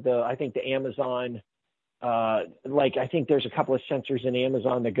all of the Amazon, I think there's a couple of sensors in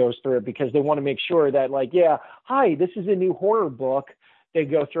Amazon that goes through it because they want to make sure that hi, this is a new horror book. They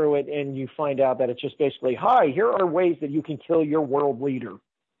go through it and you find out that it's just basically, hi, here are ways that you can kill your world leader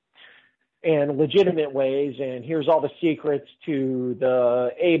and legitimate ways. And here's all the secrets to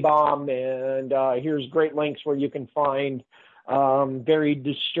the A-bomb. And here's great links where you can find very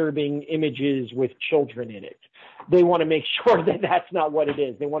disturbing images with children in it. They want to make sure that that's not what it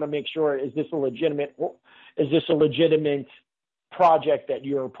is. They want to make sure, is this a legitimate project that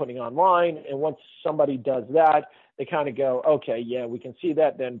you're putting online? And once somebody does that, they kind of go, okay, yeah, we can see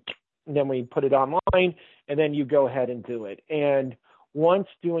that. Then we put it online, and then you go ahead and do it. And once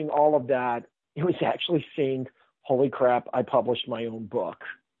doing all of that, it was actually seeing, holy crap, I published my own book.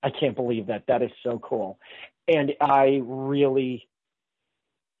 I can't believe that. That is so cool. And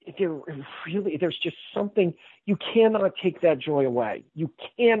there's just something, you cannot take that joy away. You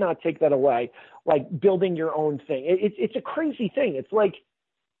cannot take that away. Like building your own thing. It's a crazy thing. It's like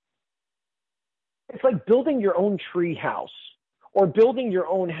building your own tree house or building your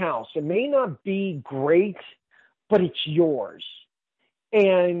own house. It may not be great, but it's yours.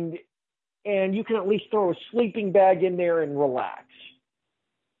 And you can at least throw a sleeping bag in there and relax.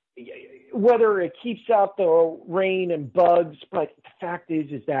 Whether it keeps out the rain and bugs, but the fact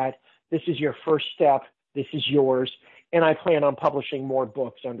is that this is your first step. This is yours. And I plan on publishing more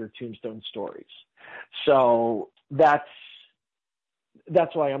books under Tombstone Stories. So that's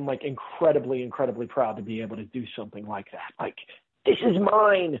why I'm incredibly, incredibly proud to be able to do something like that. This is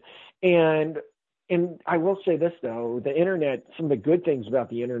mine. And I will say this though, the internet, some of the good things about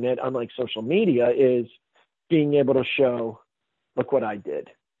the internet, unlike social media, is being able to show, look what I did.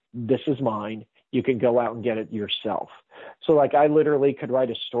 This is mine. You can go out and get it yourself. So I literally could write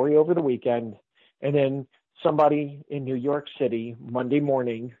a story over the weekend, and then somebody in New York City, Monday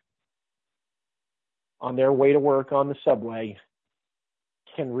morning, on their way to work on the subway,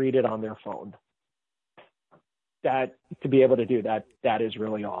 can read it on their phone. That, to be able to do that, that is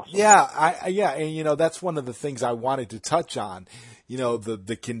really awesome. Yeah, and that's one of the things I wanted to touch on.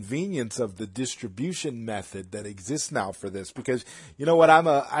 The convenience of the distribution method that exists now for this, because you know what, I'm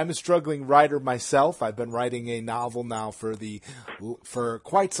a struggling writer myself. I've been writing a novel now for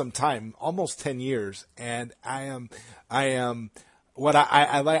quite some time, almost 10 years, and I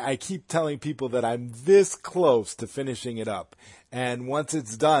keep telling people that I'm this close to finishing it up. And once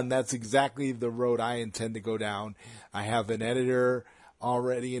it's done, that's exactly the road I intend to go down. I have an editor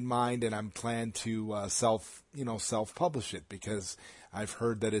already in mind, and I'm planning to self-publish it, because I've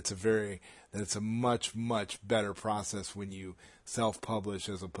heard that it's a much, much better process when you self-publish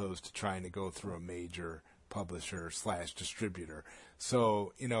as opposed to trying to go through a major publisher / distributor.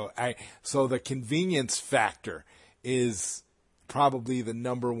 So, so the convenience factor is probably the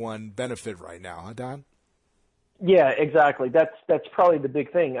number one benefit right now, huh, Don? Yeah, exactly. That's probably the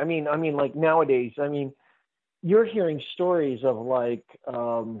big thing. I mean, nowadays, you're hearing stories of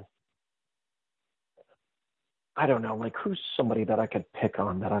I don't know, who's somebody that I could pick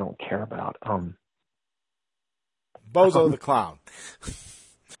on that I don't care about? Bozo the Clown.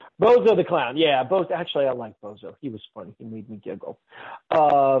 Bozo the Clown. Yeah, actually, I like Bozo. He was funny. He made me giggle.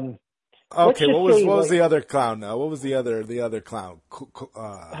 Okay, what was the other clown now? What was the other clown?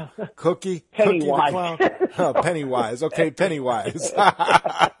 Cookie? Pennywise. Cookie the clown? Oh, Pennywise. Okay, Pennywise.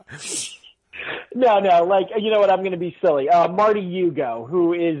 No, you know what? I'm going to be silly. Marty Hugo,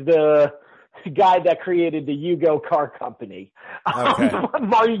 who is the guy that created the Hugo car company. Okay.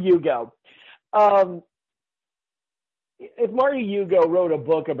 Marty Hugo. If Marty Hugo wrote a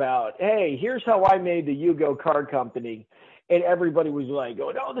book about, hey, here's how I made the Hugo car company, and everybody was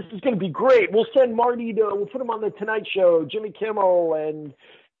going, oh, this is going to be great. We'll send we'll put him on the Tonight Show, Jimmy Kimmel and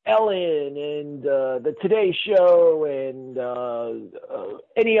Ellen and the Today Show and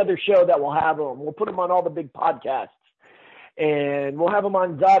any other show that will have him. We'll put him on all the big podcasts. And we'll have him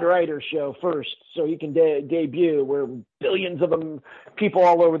on Dodd Ryder show first, so he can debut, where billions of them, people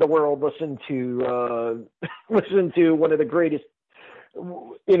all over the world listen to one of the greatest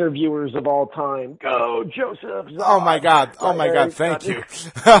interviewers of all time. Go, Joseph Zod. Oh my God. Thank you.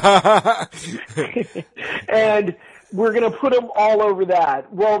 And we're going to put them all over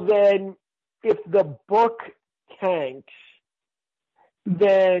that. Well, then if the book tanks,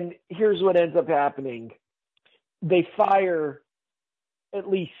 then here's what ends up happening. They fire at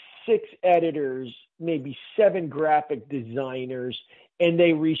least 6 editors, maybe 7 graphic designers, and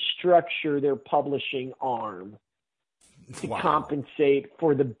they restructure their publishing arm to compensate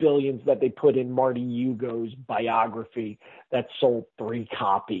for the billions that they put in Marty Hugo's biography that sold 3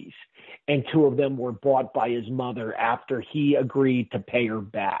 copies. And 2 of them were bought by his mother after he agreed to pay her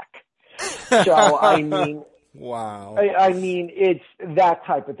back. So, I mean, wow. I mean, it's that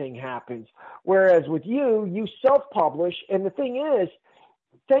type of thing happens. Whereas with you self-publish, and the thing is,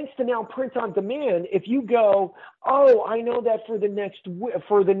 thanks to now print on demand, if you go, oh, I know that for the next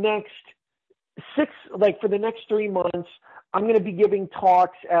 3 months, I'm going to be giving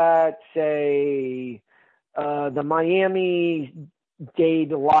talks at, say, the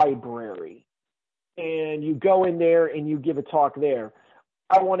Miami-Dade Library. And you go in there and you give a talk there.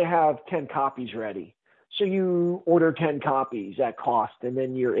 I want to have 10 copies ready. So you order 10 copies at cost, and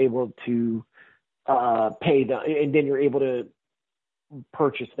then you're able to pay them, and then you're able to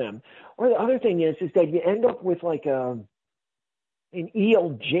purchase them. Or the other thing is that you end up with like an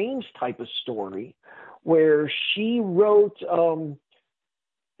E.L. James type of story, where she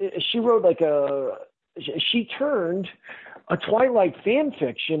turned a Twilight fan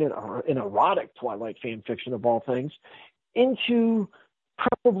fiction, an erotic Twilight fan fiction of all things, into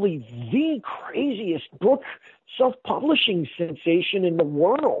probably the craziest book self-publishing sensation in the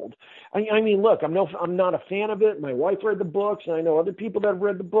world. I mean, look, I'm not a fan of it. My wife read the books, and I know other people that have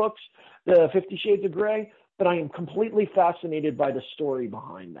read the books, the 50 Shades of Grey, but I am completely fascinated by the story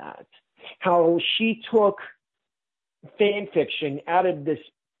behind that. How she took fan fiction, added this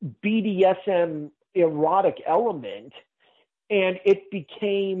BDSM erotic element, and it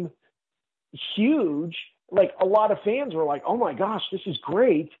became huge. Like, a lot of fans were like, oh my gosh, this is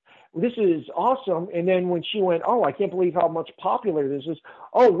great. This is awesome. And then when she went, oh, I can't believe how much popular this is.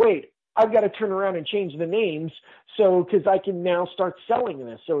 Oh, wait, I've got to turn around and change the names because I can now start selling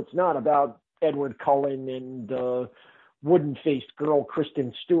this. So it's not about Edward Cullen and the wooden-faced girl,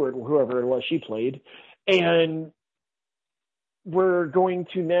 Kristen Stewart, whoever it was she played. And we're going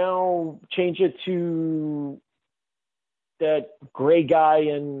to now change it to that gray guy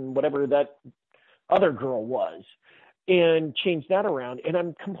and whatever that other girl was, and change that around. And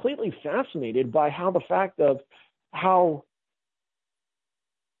I'm completely fascinated by how the fact of how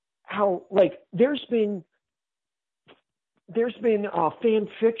like there's been fan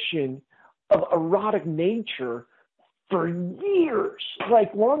fiction of erotic nature for years,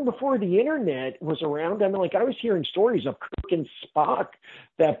 like long before the internet was around. I mean, like, I was hearing stories of Kirk and Spock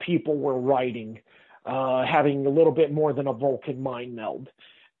that people were writing, having a little bit more than a Vulcan mind meld.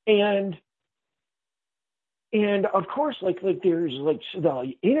 And of course, like there's like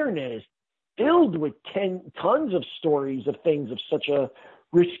the internet is filled with tons of stories of things of such a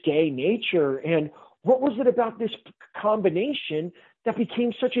risque nature. And what was it about this combination that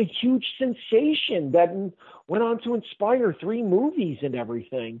became such a huge sensation that went on to inspire 3 movies and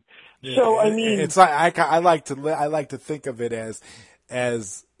everything? Yeah, so I mean, it's like I like to think of it as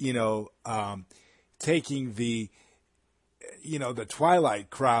taking the Twilight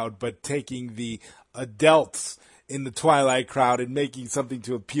crowd, but taking the adults in the Twilight crowd and making something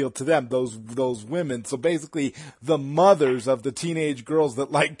to appeal to them, those women. So basically the mothers of the teenage girls that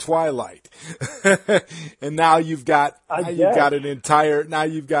like Twilight. And now you've got an entire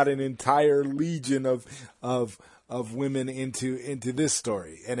legion of women into this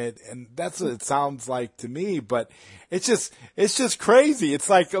story. And that's what it sounds like to me, but it's just crazy. It's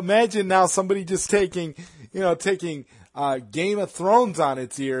like, imagine now somebody just taking Game of Thrones on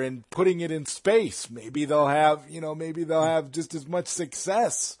its ear and putting it in space. Maybe they'll have just as much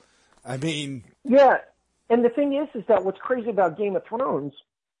success. I mean, yeah. And the thing is that what's crazy about Game of Thrones,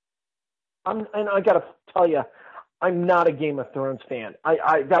 and I got to tell you, I'm not a Game of Thrones fan.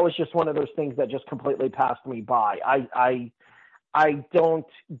 I that was just one of those things that just completely passed me by. I don't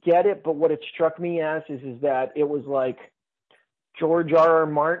get it, but what it struck me as is that it was like George R.R.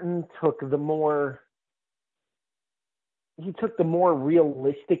 Martin took the more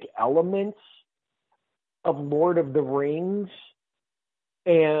realistic elements of Lord of the Rings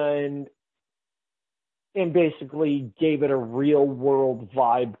and and basically gave it a real world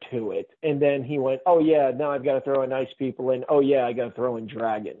vibe to it. And then he went, oh yeah, now I've got to throw in ice people in. Oh yeah, I got to throw in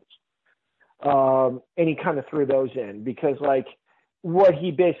dragons. And he kind of threw those in because like what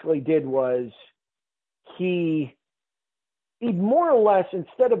he basically did was he more or less,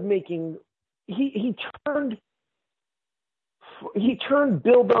 instead of making, he turned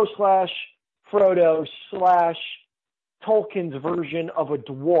Bilbo / Frodo / Tolkien's version of a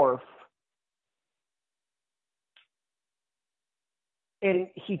dwarf, and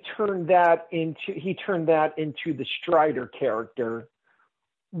he turned that into the Strider character,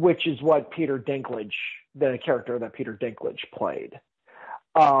 which is what the character that Peter Dinklage played.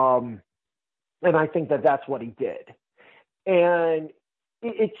 And I think that's what he did. And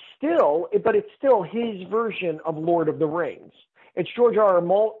it's still his version of Lord of the Rings. It's George R.R.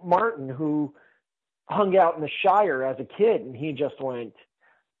 Martin who hung out in the Shire as a kid, and he just went,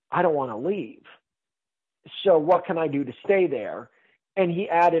 I don't want to leave. So what can I do to stay there? And he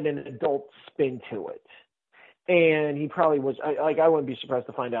added an adult spin to it. And he probably was, I wouldn't be surprised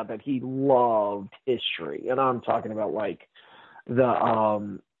to find out that he loved history. And I'm talking about like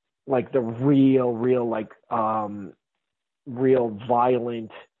the real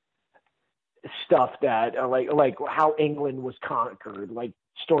violent stuff that like how England was conquered, like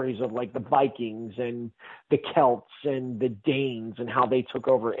stories of like the Vikings and the Celts and the Danes and how they took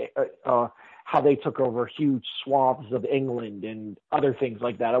over huge swaths of England and other things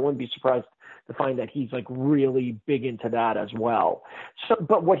like that. I wouldn't be surprised to find that he's like really big into that as well. So,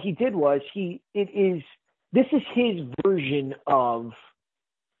 but what he did was this is his version of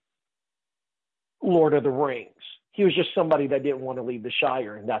Lord of the Rings. He was just somebody that didn't want to leave the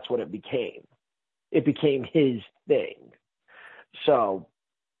Shire, and that's what it became. It became his thing. So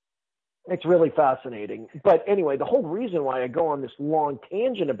it's really fascinating. But anyway, the whole reason why I go on this long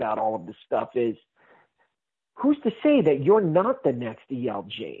tangent about all of this stuff is, who's to say that you're not the next E.L.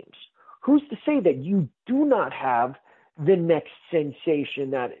 James? Who's to say that you do not have the next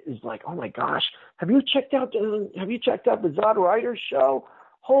sensation that is like, oh my gosh, have you checked out the Zod Writers show?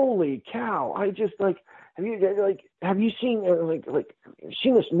 Holy cow! I just like. Have you seen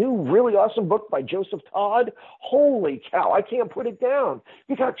this new really awesome book by Joseph Todd? Holy cow, I can't put it down.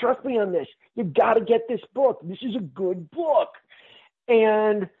 You gotta trust me on this. You gotta get this book. This is a good book.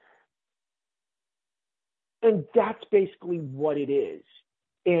 And that's basically what it is.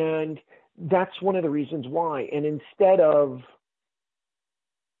 And that's one of the reasons why. And instead of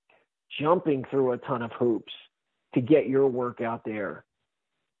jumping through a ton of hoops to get your work out there,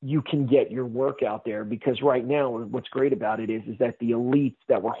 you can get your work out there, because right now what's great about it is that the elites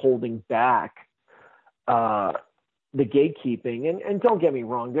that were holding back the gatekeeping, and don't get me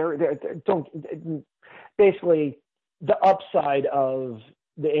wrong, basically the upside of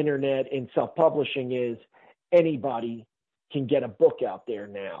the internet and self-publishing is anybody can get a book out there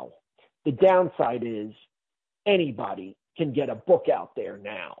now. The downside is anybody can get a book out there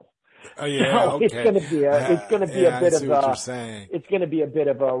now. Oh yeah, so okay. It's going to be a bit of it's going to be a bit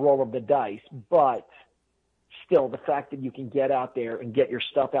of a roll of the dice, but still, the fact that you can get out there and get your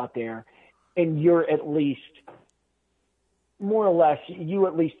stuff out there, and you're at least more or less, you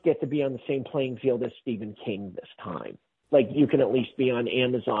at least get to be on the same playing field as Stephen King this time. Like you can at least be on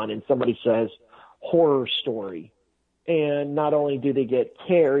Amazon and somebody says horror story, and not only do they get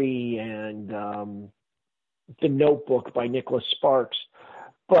Carrie and The Notebook by Nicholas Sparks,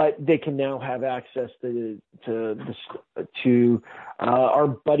 but they can now have access to our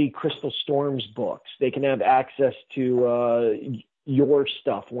buddy Crystal Storm's books. They can have access to your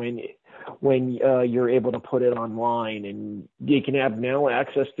stuff when you're able to put it online, and they can have now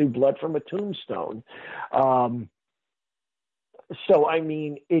access to Blood from a Tombstone. So I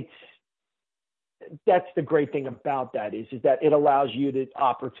mean, that's the great thing about that is that it allows you the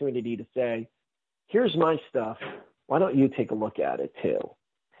opportunity to say, here's my stuff. Why don't you take a look at it too?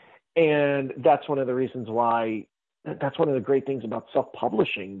 And that's one of the reasons why, that's one of the great things about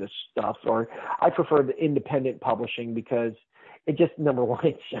self-publishing this stuff, or I prefer the independent publishing because it just, number one,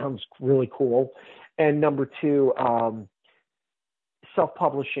 it sounds really cool. And number two,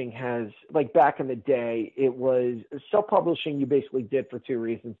 self-publishing has, like back in the day, it was self-publishing you basically did for two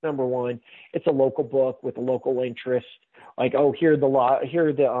reasons. Number one, it's a local book with a local interest. Like, oh, here are the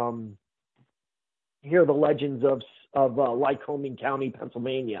legends of Lycoming County,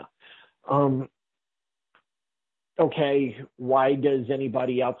 Pennsylvania. Okay, why does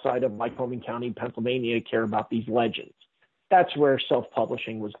anybody outside of Lycoming County, Pennsylvania care about these legends? That's where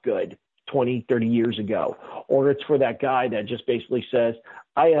self-publishing was good 20, 30 years ago. Or it's for that guy that just basically says,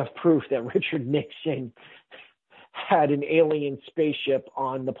 I have proof that Richard Nixon had an alien spaceship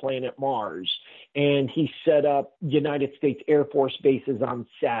on the planet Mars. and he set up United States Air Force bases on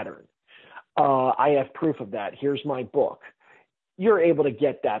Saturn. I have proof of that. Here's my book. You're able to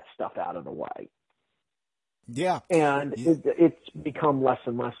get that stuff out of the way. Yeah. And it's become less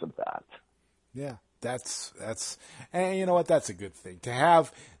and less of that. Yeah. That's, and you know what? That's a good thing. To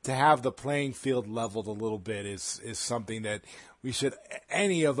have the playing field leveled a little bit is something that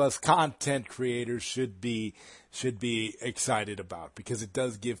any of us content creators should be excited about, because it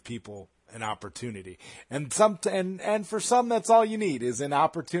does give people an opportunity. And for some, that's all you need is an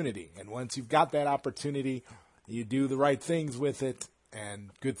opportunity. And once you've got that opportunity, you do the right things with it,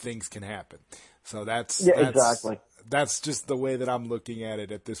 and good things can happen. So exactly. That's just the way that I'm looking at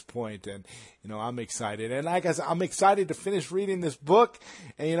it at this point. And, I'm excited. And like I said, I'm excited to finish reading this book.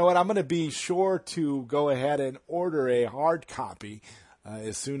 And you know what? I'm going to be sure to go ahead and order a hard copy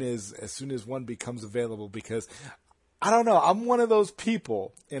as soon as one becomes available, because I don't know. I'm one of those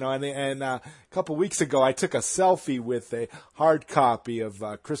people, and a couple weeks ago I took a selfie with a hard copy of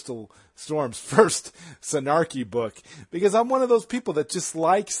Crystal Storm's first Snarky book, because I'm one of those people that just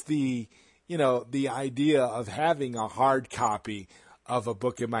likes the idea of having a hard copy of a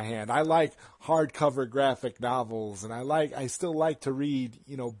book in my hand. I like hardcover graphic novels, and I still like to read,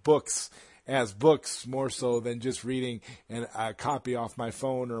 books as books more so than just reading a copy off my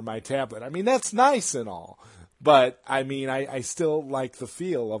phone or my tablet. I mean, that's nice and all. But I mean, I still like the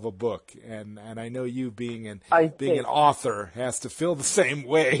feel of a book, and I know you being an author has to feel the same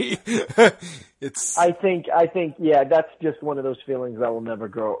way. I think, yeah, that's just one of those feelings that will never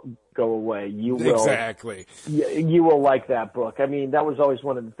go away. You will exactly. You will like that book. I mean, that was always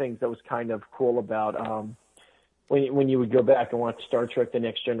one of the things that was kind of cool about when you would go back and watch Star Trek: The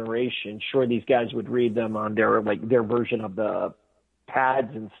Next Generation. Sure, these guys would read them on their version of the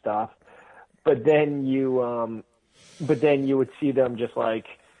pads and stuff. But then you would see them, just like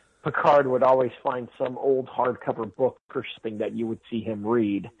Picard would always find some old hardcover book or something that you would see him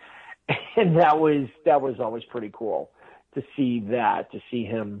read, and that was always pretty cool to see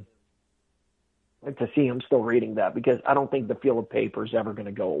him still reading that, because I don't think the feel of paper is ever going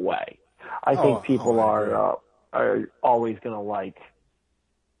to go away. I think people are always going to want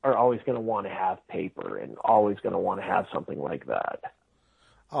to have paper, and always going to want to have something like that.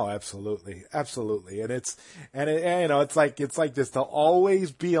 Oh, absolutely. Absolutely. And it's like this. There'll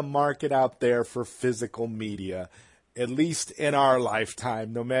always be a market out there for physical media, at least in our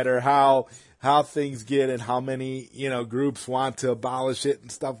lifetime, no matter how things get and how many, groups want to abolish it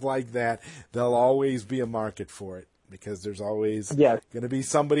and stuff like that. There'll always be a market for it, because there's always going to be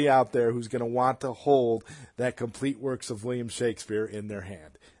somebody out there who's going to want to hold that complete works of William Shakespeare in their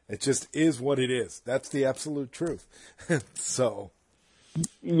hand. It just is what it is. That's the absolute truth. So.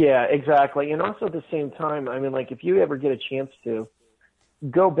 Yeah, exactly. And also at the same time, I mean, like, if you ever get a chance to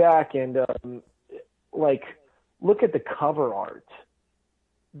go back and look at the cover art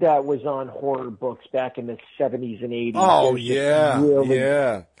that was on horror books back in the 70s and 80s. Oh, yeah.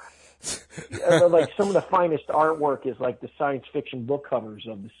 Yeah. Like, some of the finest artwork is like the science fiction book covers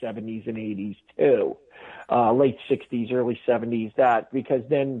of the 70s and 80s too. Late 60s, early 70s, because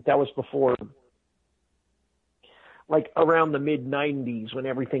then that was before, like, around the mid 90s, when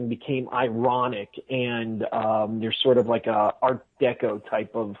everything became ironic, and there's sort of like a Art Deco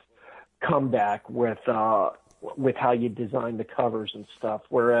type of comeback with how you design the covers and stuff.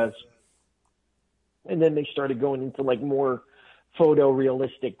 And then they started going into like more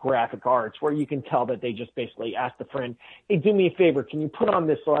photorealistic graphic arts, where you can tell that they just basically asked a friend, "Hey, do me a favor, can you put on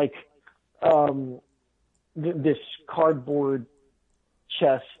this this cardboard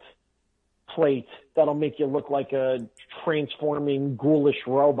chest plate that'll make you look like a transforming ghoulish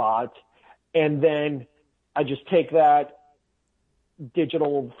robot?" And then I just take that,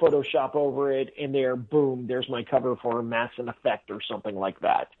 digital Photoshop over it, and there's my cover for Mass Effect or something like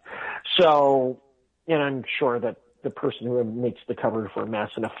that. So, and I'm sure that the person who makes the cover for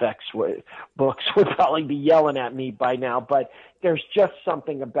Mass Effect books would probably be yelling at me by now, but there's just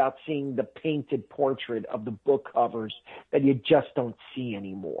something about seeing the painted portrait of the book covers that you just don't see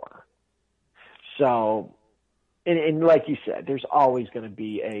anymore. So, and like you said, there's always going to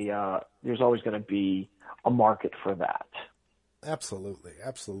be a market for that. Absolutely,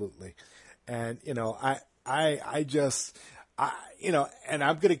 absolutely. And and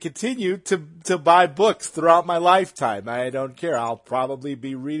I'm going to continue to buy books throughout my lifetime. I don't care. I'll probably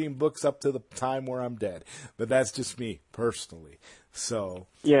be reading books up to the time where I'm dead, but that's just me personally. So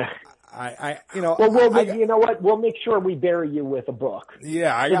yeah. you know what? We'll make sure we bury you with a book.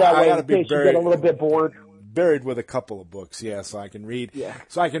 Yeah, I got to be buried. You get a little bit bored. Buried with a couple of books, yeah, so I can read. Yeah.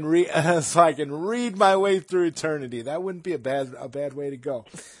 So I can read my way through eternity. That wouldn't be a bad way to go.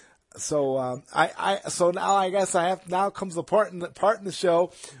 So now I guess now comes the part in the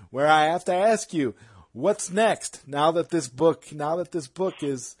show where I have to ask you, what's next? Now that this book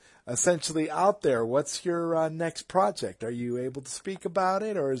is essentially out there, what's your next project? Are you able to speak about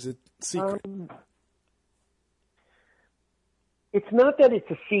it, or is it secret? It's not that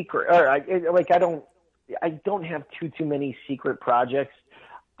it's a secret. Or I don't have too many secret projects.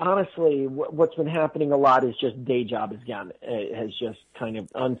 Honestly, what's been happening a lot is just day job has just kind of,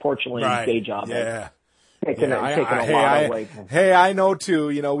 unfortunately, day job has taken a lot away. Hey, I know too.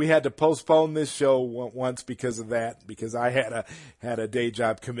 We had to postpone this show once because of that, because I had a day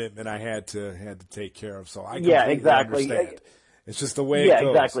job commitment I had to take care of. So I completely understand. It's just the way it goes. Yeah,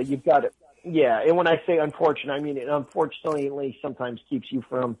 exactly. You've got it. Yeah, and when I say unfortunate, I mean it unfortunately sometimes keeps you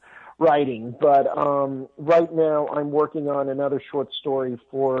from writing. But right now I'm working on another short story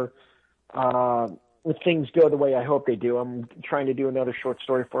for if things go the way I hope they do. I'm trying to do another short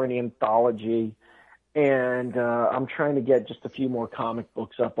story for an anthology, and I'm trying to get just a few more comic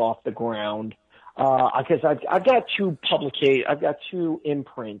books up off the ground. Because I've got two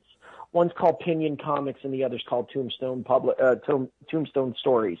imprints. One's called Pinion Comics and the other's called Tombstone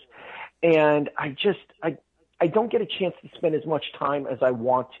Stories. And I don't get a chance to spend as much time as I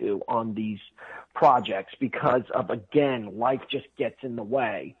want to on these projects because of, again, life just gets in the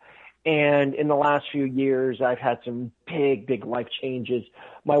way. And in the last few years, I've had some big life changes.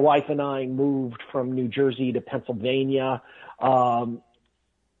 My wife and I moved from New Jersey to Pennsylvania. And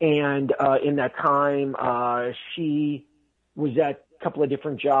in that time, she was at a couple of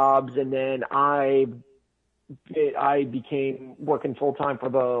different jobs, and then I became working full-time for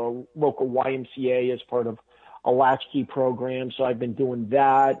the local YMCA as part of a latchkey program. So I've been doing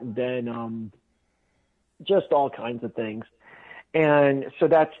that, and then just all kinds of things. And so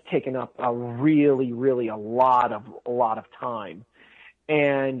that's taken up a really a lot of time.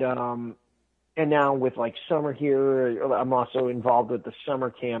 And now with like summer here, I'm also involved with the summer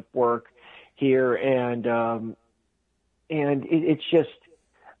camp work here, and it's just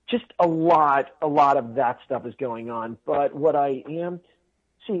a lot of that stuff is going on. But what I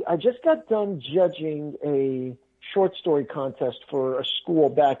just got done judging a short story contest for a school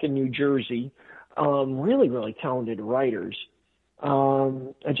back in New Jersey. Really talented writers.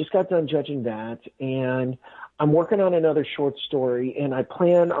 I just got done judging that, and I'm working on another short story, and I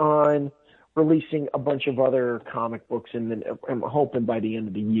plan on releasing a bunch of other comic books, and then I'm hoping by the end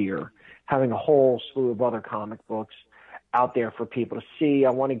of the year, having a whole slew of other comic books out there for people to see. I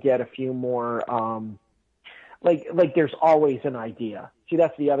want to get a few more, like there's always an idea. See,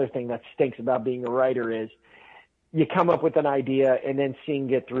 that's the other thing that stinks about being a writer is you come up with an idea and then seeing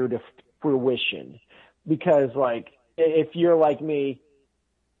it through to fruition. Because like, if you're like me,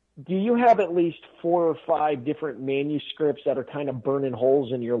 do you have at least 4 or 5 different manuscripts that are kind of burning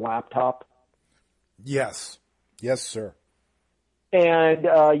holes in your laptop? Yes, sir. And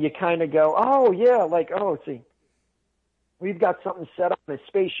you kind of go, oh yeah, see, we've got something set up in a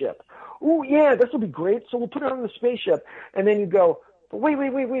spaceship. Oh yeah, this will be great. So we'll put it on the spaceship. And then you go, but wait.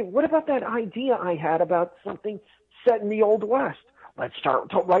 What about that idea I had about something set in the Old West? Let's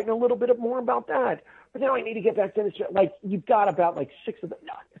start writing a little bit more about that. But now I need to get back to this. Like, you've got about 6 of them.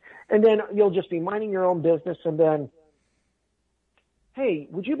 And then you'll just be minding your own business. And then, hey,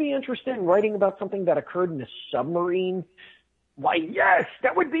 would you be interested in writing about something that occurred in a submarine? Why, yes,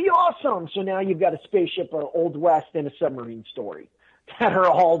 that would be awesome. So now you've got a spaceship, an Old West, and a submarine story that are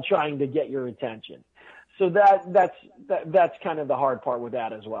all trying to get your attention. So that's kind of the hard part with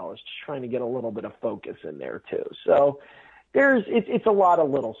that as well, is trying to get a little bit of focus in there too. So it's a lot of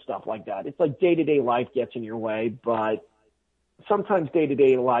little stuff like that. It's like day-to-day life gets in your way, but sometimes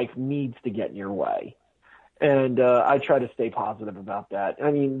day-to-day life needs to get in your way. And I try to stay positive about that.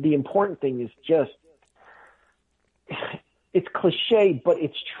 I mean, the important thing is just, it's cliche, but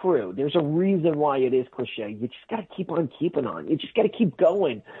it's true. There's a reason why it is cliche. You just got to keep on keeping on. You just got to keep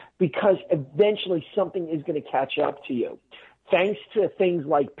going, because eventually something is going to catch up to you. Thanks to things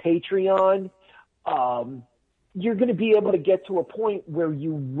like Patreon, you're going to be able to get to a point where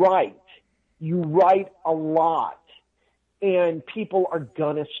you write a lot, and people are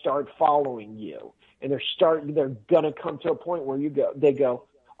going to start following you, and they're going to come to a point where they go,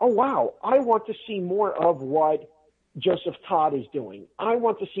 oh wow, I want to see more of what Joseph Todd is doing. I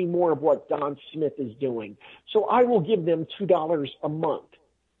want to see more of what Don Smith is doing. So I will give them $2 a month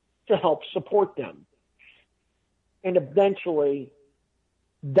to help support them. And eventually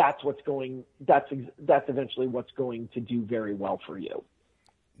that's eventually what's going to do very well for you.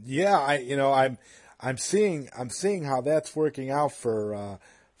 Yeah, I'm seeing how that's working out for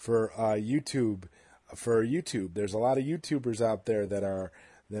YouTube. For YouTube, there's a lot of YouTubers out there that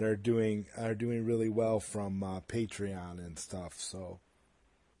that are doing really well from Patreon and stuff. So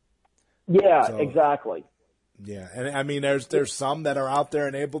exactly. Yeah, and I mean, there's some that are out there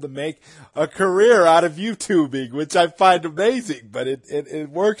and able to make a career out of YouTubing, which I find amazing, but it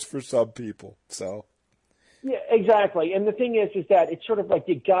works for some people. So. Yeah, exactly. And the thing is that it's sort of like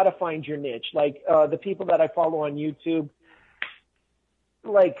you got to find your niche. Like the people that I follow on YouTube,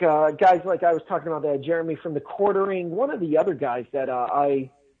 like guys like I was talking about that Jeremy from The Quartering. One of the other guys that I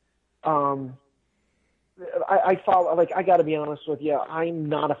follow. Like I got to be honest with you, I'm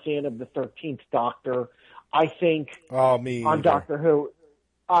not a fan of the 13th Doctor. I think on Doctor Who,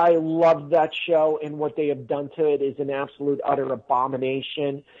 I love that show, and what they have done to it is an absolute utter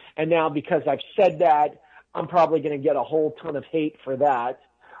abomination. And now because I've said that, I'm probably going to get a whole ton of hate for that.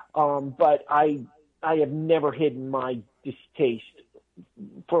 But I have never hidden my disdain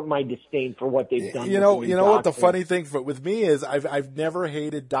for what they've done. You know what the funny thing with me is I've never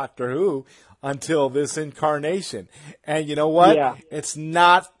hated Doctor Who until this incarnation. And you know what? Yeah. It's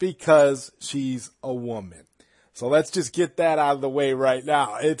not because she's a woman. So let's just get that out of the way right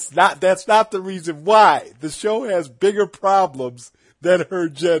now. That's not the reason why. The show has bigger problems than her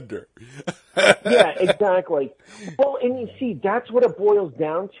gender. Yeah, exactly. Well, and you see, that's what it boils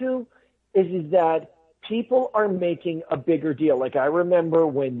down to is that people are making a bigger deal. Like I remember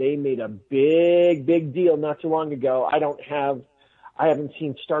when they made a big deal not too long ago. I haven't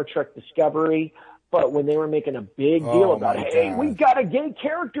seen Star Trek Discovery, but when they were making a big deal about, hey, we've got a gay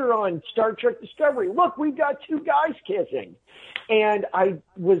character on Star Trek Discovery. Look, we've got two guys kissing. And I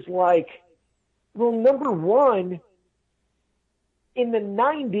was like, well, number one, in the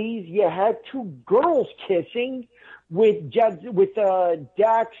 90s, you had two girls kissing with Dax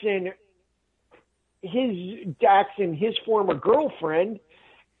and his former girlfriend,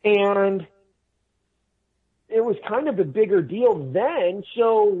 and it was kind of a bigger deal then.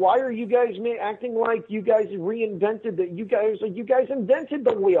 So why are you guys acting like you guys invented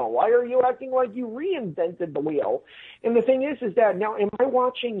the wheel? Why are you acting like you reinvented the wheel? And the thing is that now, am I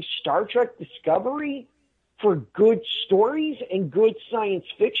watching Star Trek Discovery for good stories and good science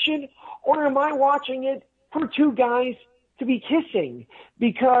fiction, or am I watching it for two guys to be kissing?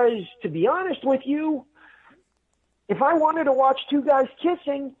 Because to be honest with you, if I wanted to watch two guys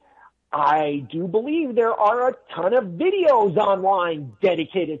kissing, I do believe there are a ton of videos online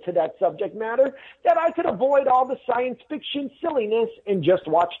dedicated to that subject matter that I could avoid all the science fiction silliness and just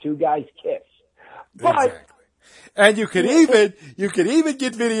watch two guys kiss. But exactly. And you could even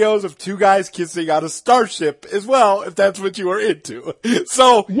get videos of two guys kissing on a starship as well, if that's what you are into.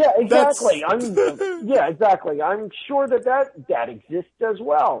 So yeah, exactly. Exactly. I'm sure that exists as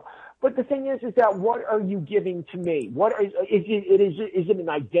well. But the thing is that what are you giving to me? What is it an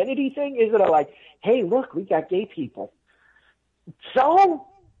identity thing? Is it like, hey, look, we got gay people. So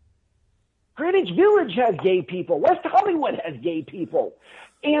Greenwich Village has gay people. West Hollywood has gay people.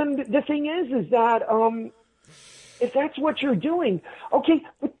 And the thing is that if that's what you're doing, okay,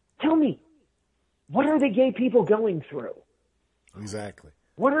 but tell me, what are the gay people going through? Exactly.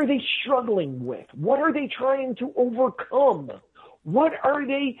 What are they struggling with? What are they trying to overcome? What are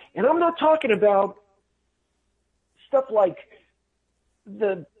they, and I'm not talking about stuff like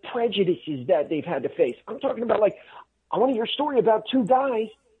the prejudices that they've had to face. I'm talking about, like, I want to hear a story about two guys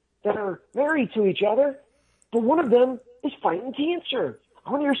that are married to each other, but one of them is fighting cancer. I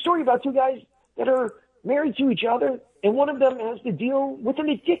want to hear a story about two guys that are married to each other, and one of them has to deal with an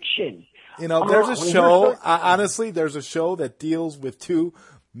addiction. You know, there's a show, honestly, there's a show that deals with two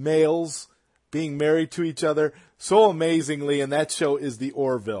males being married to each other so amazingly, and that show is The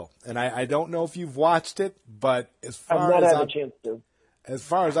Orville. And I don't know if you've watched it, but as far as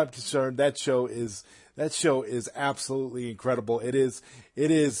I'm concerned, that show is absolutely incredible. It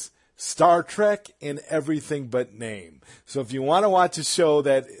is Star Trek in everything but name. So if you want to watch a show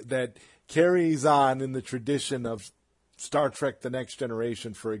that carries on in the tradition of Star Trek: The Next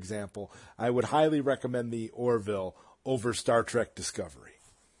Generation, for example, I would highly recommend The Orville over Star Trek Discovery.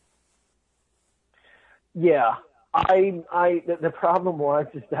 Yeah, the problem was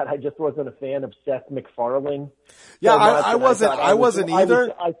that I just wasn't a fan of Seth MacFarlane. Yeah, I wasn't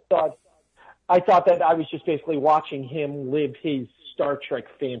either. I thought that I was just basically watching him live his Star Trek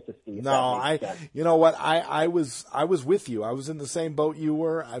fantasy. No, you know what? I was with you. I was in the same boat you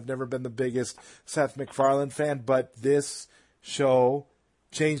were. I've never been the biggest Seth MacFarlane fan, but this show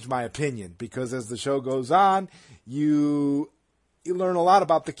changed my opinion because as the show goes on, you you learn a lot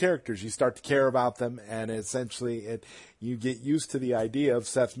about the characters. You start to care about them, and essentially you get used to the idea of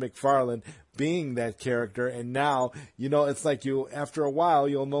Seth MacFarlane being that character. And now, it's like after a while,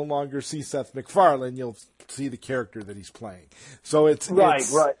 you'll no longer see Seth MacFarlane. You'll see the character that he's playing. So it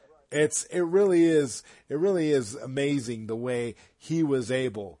really is amazing the way he was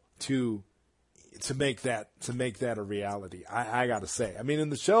able to make that a reality. I gotta say. I mean,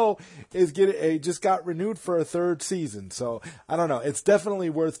 and the show just got renewed for a third season. So I don't know. It's definitely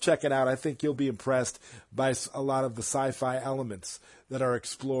worth checking out. I think you'll be impressed by a lot of the sci-fi elements that are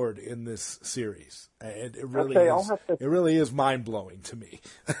explored in this series. It really is mind blowing to me.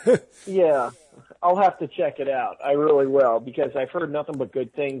 Yeah, I'll have to check it out. I really will, because I've heard nothing but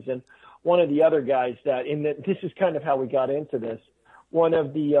good things. And one of the other guys this is kind of how we got into this. One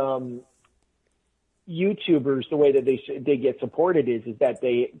of the YouTubers, the way that they get supported is that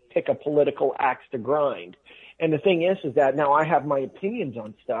they pick a political axe to grind. And the thing is that now I have my opinions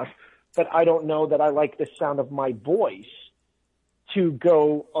on stuff, but I don't know that I like the sound of my voice to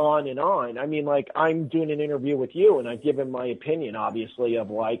go on and on. I mean, like, I'm doing an interview with you, and I've given my opinion, obviously, of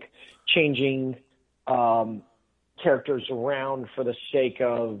like changing characters around for the sake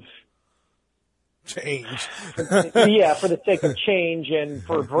of change. Yeah, for the sake of change and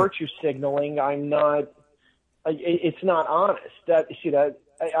for virtue signaling. It's not honest.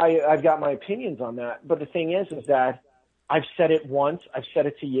 I've got my opinions on that. But the thing is that I've said it once. I've said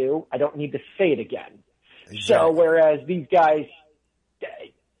it to you. I don't need to say it again. Exactly. So whereas these guys,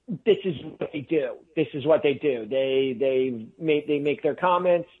 this is what they do. This is what they do. They make their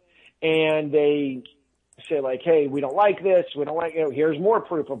comments and they say like, hey, we don't like this. We don't like, here's more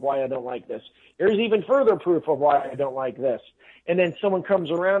proof of why I don't like this. Here's even further proof of why I don't like this. And then someone comes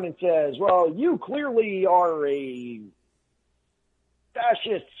around and says, well, you clearly are a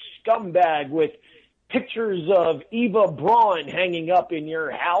fascist scumbag with pictures of Eva Braun hanging up in your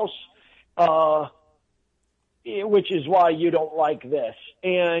house, which is why you don't like this.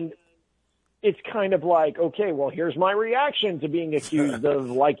 And it's kind of like, okay, well, here's my reaction to being accused of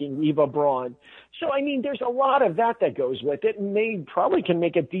liking Eva Braun. So, I mean, there's a lot of that goes with it, and they probably can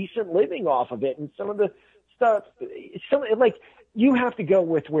make a decent living off of it. And some of the stuff, like, you have to go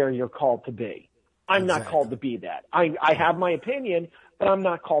with where you're called to be. I'm not called to be that. I have my opinion, but I'm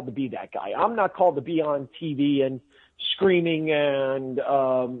not called to be that guy. I'm not called to be on TV and screaming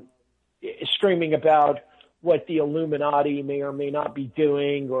about what the Illuminati may or may not be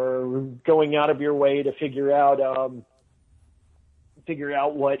doing, or going out of your way to figure out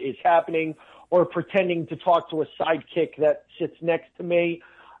what is happening, or pretending to talk to a sidekick that sits next to me.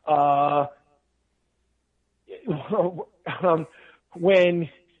 When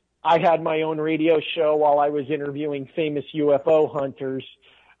I had my own radio show while I was interviewing famous UFO hunters,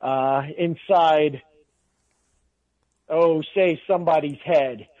 inside, say somebody's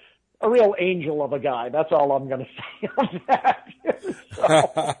head. A real angel of a guy. That's all I'm going to say on that.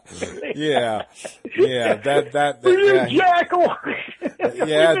 Yeah. Jackal.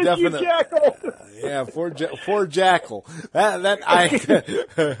 Yeah, definitely. Jackal. Yeah, for Jackal.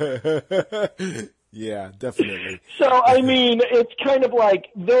 Yeah, definitely. So, I mean, it's kind of like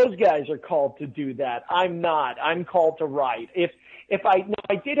those guys are called to do that. I'm not. I'm called to write. I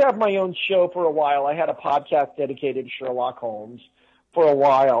did have my own show for a while. I had a podcast dedicated to Sherlock Holmes for a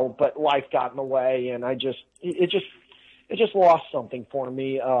while, but life got in the way, and it just lost something for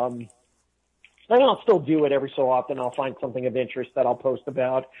me. And I'll still do it every so often. I'll find something of interest that I'll post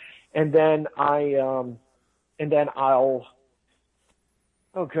about, and then I'll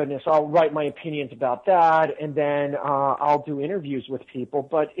write my opinions about that, and then I'll do interviews with people.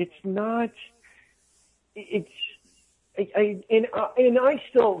 But it's not. I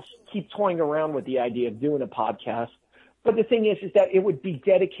still keep toying around with the idea of doing a podcast. But the thing is that it would be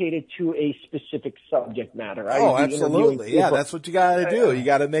dedicated to a specific subject matter. Absolutely. Yeah, that's what you got to do. You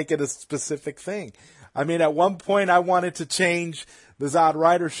got to make it a specific thing. I mean, at one point I wanted to change the Zod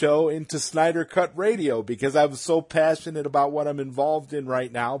Rider Show into Snyder Cut Radio because I was so passionate about what I'm involved in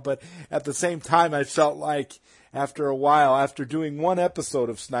right now. But at the same time, I felt like after a while, after doing one episode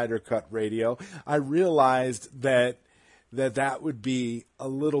of Snyder Cut Radio, I realized that would be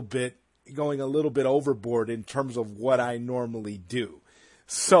going a little bit overboard in terms of what I normally do.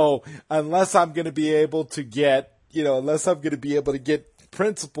 So unless I'm going to be able to get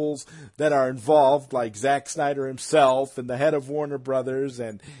principals that are involved, like Zack Snyder himself and the head of Warner Brothers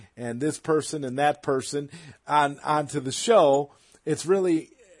and this person and that person onto the show, it's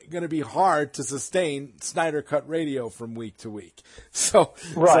really going to be hard to sustain Snyder Cut Radio from week to week. So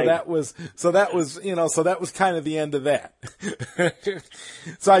that was kind of the end of that.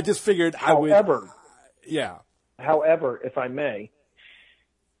 So I just figured However, if I may,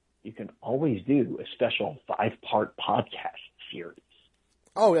 you can always do a special 5-part podcast series.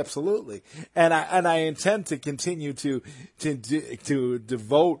 Oh, absolutely. And I intend to continue to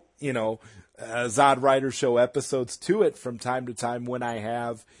devote, Zod Writer Show episodes to it from time to time when I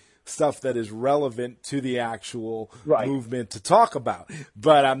have stuff that is relevant to the actual movement to talk about.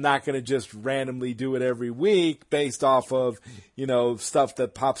 But I'm not going to just randomly do it every week based off of, stuff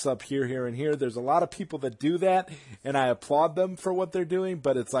that pops up here, and here. There's a lot of people that do that, and I applaud them for what they're doing,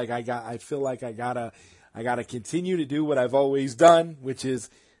 but it's like I feel like I gotta continue to do what I've always done, which is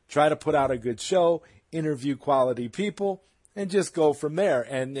try to put out a good show, interview quality people, and just go from there.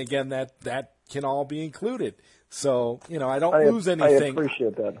 And again, that can all be included. So, I don't lose anything. I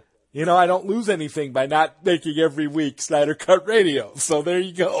appreciate that. I don't lose anything by not making every week Snyder Cut Radio. So there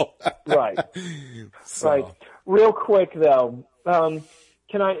you go. Right. Right. Real quick though,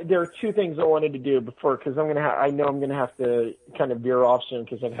 there are two things I wanted to do because I know I'm gonna have to kind of veer off soon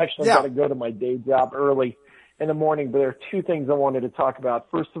because I've actually got to go to my day job early in the morning. But there are two things I wanted to talk about.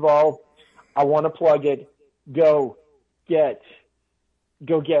 First of all, I want to plug it. Go get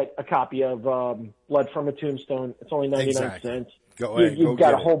a copy of Blood from a Tombstone. It's only 99 cents. You've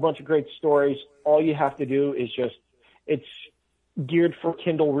got a whole bunch of great stories. All you have to do is it's geared for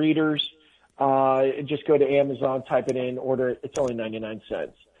Kindle readers. Just go to Amazon, type it in, order it. It's only 99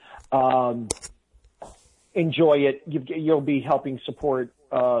 cents. Enjoy it. You'll be helping support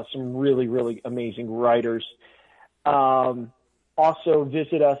some really, really amazing writers. Also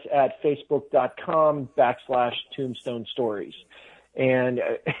visit us at facebook.com/Tombstone Stories. And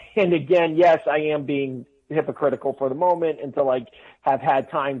again, yes, I am being hypocritical for the moment until I have had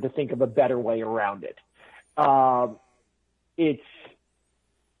time to think of a better way around it. It's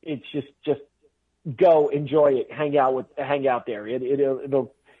just go enjoy it, hang out there.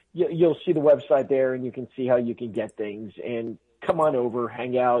 You'll see the website there and you can see how you can get things, and come on over,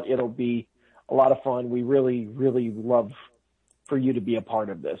 hang out. It'll be a lot of fun. We really, really love for you to be a part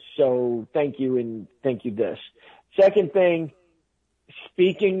of this. So thank you. And thank you. Second thing,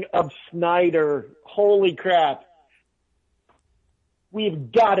 speaking of Snyder, holy crap.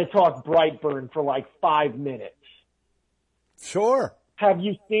 We've got to talk Brightburn for like 5 minutes. Sure. Have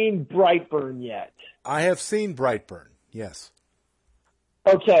you seen Brightburn yet? I have seen Brightburn, yes.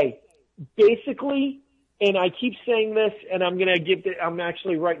 Okay. Basically, and I keep saying this, and I'm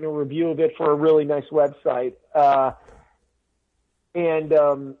actually writing a review of it for a really nice website. And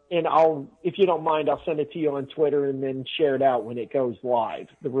I'll, if you don't mind, I'll send it to you on Twitter and then share it out when it goes live,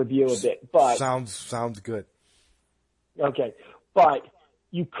 the review of it. But sounds good. Okay. But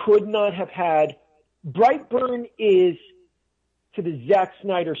you could not have had Brightburn is to the Zack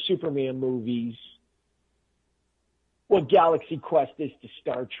Snyder Superman movies what Galaxy Quest is to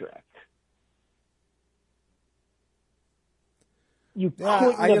Star Trek.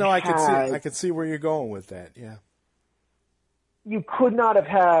 I could see where you're going with that. Yeah. You could not have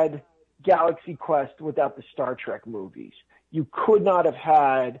had Galaxy Quest without the Star Trek movies. You could not have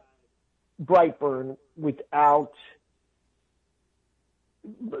had Brightburn without.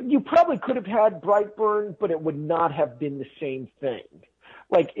 You probably could have had Brightburn, but it would not have been the same thing.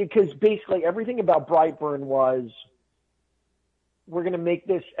 Because basically everything about Brightburn was, we're going to make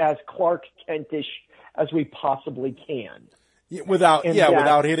this as Clark Kentish as we possibly can. Without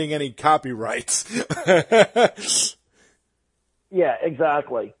hitting any copyrights. Yeah,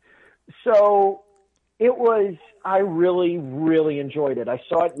 exactly. So I really, really enjoyed it. I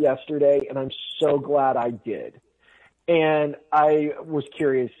saw it yesterday, and I'm so glad I did. And I was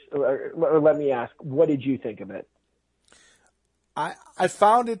curious, or let me ask, what did you think of it? I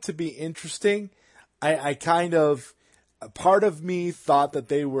found it to be interesting. I kind of, part of me thought that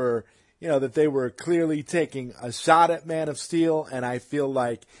they were clearly taking a shot at Man of Steel, and I feel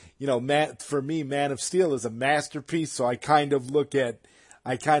like, for me, Man of Steel is a masterpiece. So I kind of looked at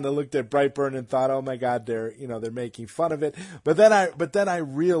Brightburn and thought, oh my God, they're making fun of it. But then I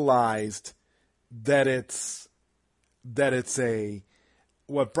realized that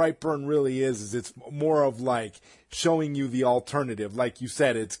what Brightburn really is it's more of like showing you the alternative. Like you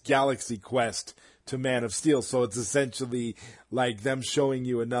said, it's Galaxy Quest to Man of Steel. So it's essentially like them showing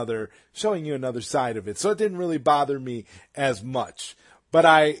you another side of it. So it didn't really bother me as much.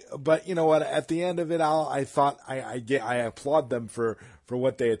 But you know what? At the end of it all, I thought I applaud them for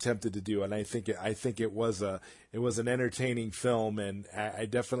what they attempted to do, and I think it was an entertaining film, and I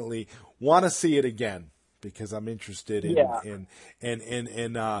definitely want to see it again because I'm interested in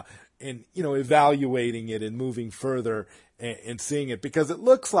evaluating it and moving further and seeing it, because it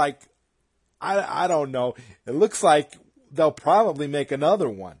looks like I don't know. It looks like they'll probably make another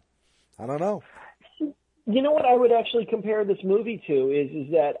one. I don't know. You know what I would actually compare this movie to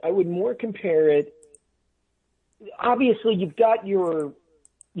is that I would more compare it. Obviously, you've got your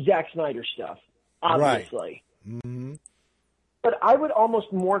Zack Snyder stuff, obviously. Right. Mm-hmm. But I would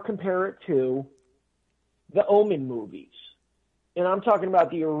almost more compare it to the Omen movies. And I'm talking about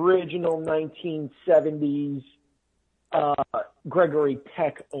the original 1970s Gregory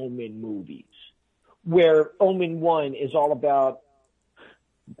Peck Omen movies, where Omen 1 is all about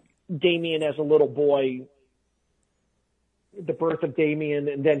Damien as a little boy, the birth of Damien,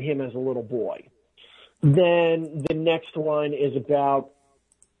 and then him as a little boy. Then the next one is about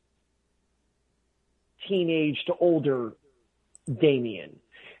teenage to older Damien.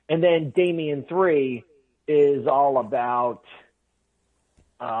 And then Damien 3 is all about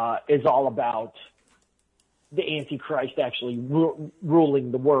the Antichrist actually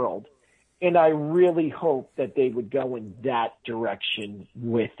ruling the world. And I really hope that they would go in that direction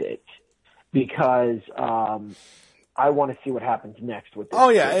with it, because I want to see what happens next with this. Oh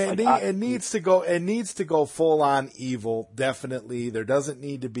yeah, it needs to go. It needs to go full on evil. Definitely, there doesn't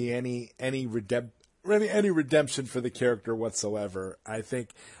need to be any redemption for the character whatsoever. I think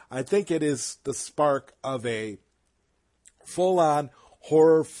it is the spark of a full on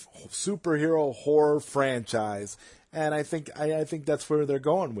superhero horror franchise. And I think that's where they're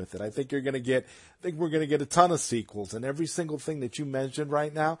going with it. I think we're going to get a ton of sequels, and every single thing that you mentioned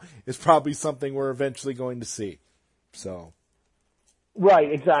right now is probably something we're eventually going to see. So, right,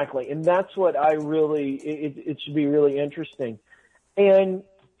 exactly, and that's what it should be really interesting. And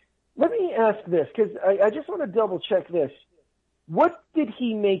let me ask this, because I just want to double check this. What did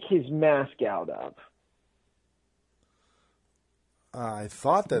he make his mask out of? I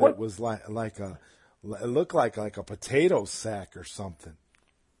thought that it was it looked like a potato sack or something.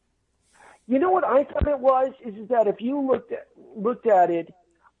 You know what I thought it was? Is that if you looked at it,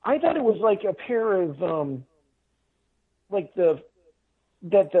 I thought it was like a pair of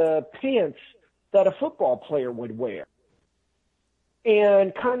the pants that a football player would wear,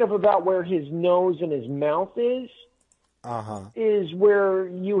 and kind of about where his nose and his mouth is. Is where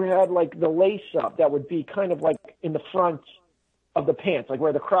you had like the lace up that would be kind of like in the front of the pants, like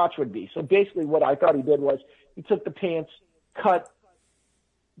where the crotch would be. So basically what I thought he did was he took the pants, cut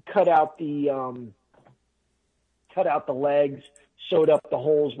out the legs, sewed up the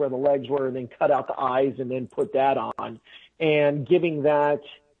holes where the legs were, and then cut out the eyes and then put that on. And giving that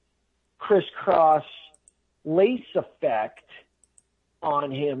crisscross lace effect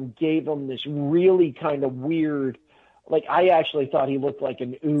on him gave him this really kind of weird, like I actually thought he looked like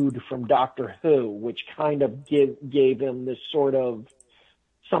an Ood from Doctor Who, which kind of gave him this sort of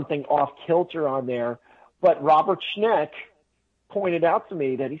something off kilter on there. But Robert Schneck pointed out to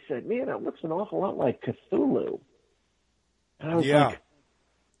me that he said, man, it looks an awful lot like Cthulhu. And I was like,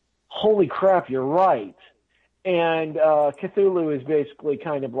 holy crap, you're right. And Cthulhu is basically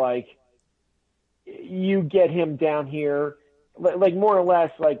kind of like, you get him down here, like more or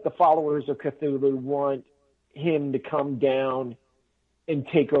less like the followers of Cthulhu want him to come down and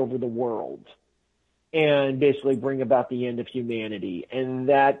take over the world and basically bring about the end of humanity. And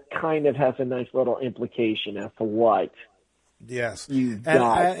that kind of has a nice little implication as to what. Yes.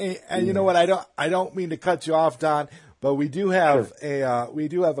 And you know what? I don't mean to cut you off, Don, but we do have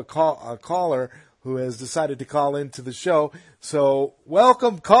a caller who has decided to call into the show. So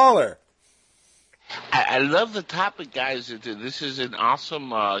welcome, caller. I love the topic, guys. This is an awesome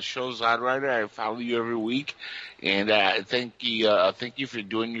show, Zodwriter. I follow you every week, and thank you for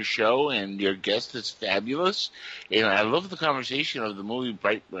doing your show, and your guest is fabulous. And I love the conversation of the movie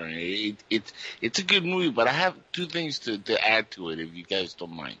Brightburn. It's a good movie, but I have two things to add to it, if you guys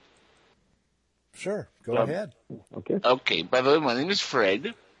don't mind. Sure, go ahead. Okay. By the way, my name is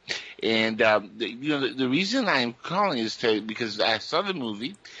Fred, and the reason I'm calling is because I saw the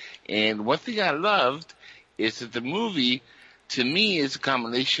movie. And one thing I loved is that the movie, to me, is a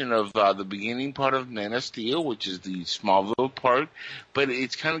combination of the beginning part of Man of Steel, which is the Smallville part, but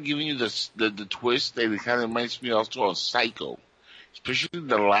it's kind of giving you the twist that it kind of reminds me also of Psycho. Especially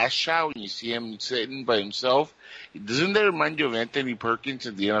the last shot when you see him sitting by himself. Doesn't that remind you of Anthony Perkins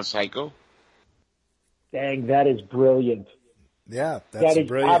at the end of Psycho? Dang, that is brilliant. Yeah, that is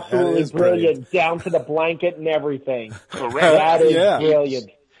brilliant. Absolutely brilliant, down to the blanket and everything. Correct. That is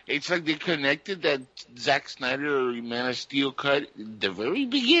brilliant. It's like they connected that Zack Snyder Man of Steel cut at the very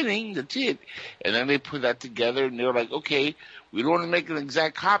beginning. That's it. And then they put that together, and they're like, okay, we don't want to make an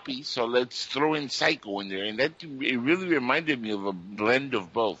exact copy, so let's throw in Psycho in there. And it really reminded me of a blend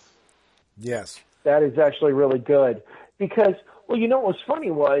of both. Yes. That is actually really good. Because, well, you know what was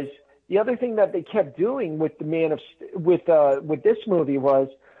funny was, the other thing that they kept doing with the with this movie was,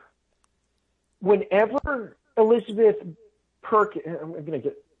 whenever Elizabeth Perkins, I'm going to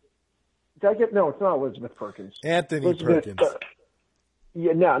get, did I get, no, it's not Elizabeth Perkins. Anthony Elizabeth, Perkins.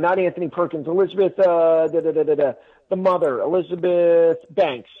 Yeah, no, not Anthony Perkins. Elizabeth, the mother, Elizabeth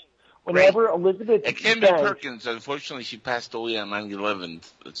Banks. Whenever Elizabeth it can be Banks, Perkins. Unfortunately, she passed away on 9/11.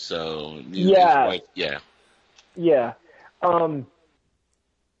 So Yeah. yeah.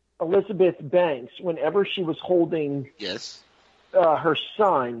 Elizabeth Banks, whenever she was holding Yes. her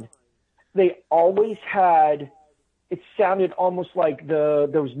son, they always had, it sounded almost like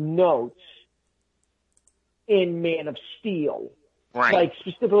those notes in Man of Steel. Right. Like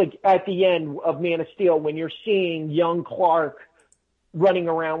specifically at the end of Man of Steel, when you're seeing young Clark running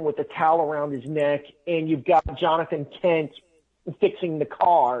around with a towel around his neck, and you've got Jonathan Kent fixing the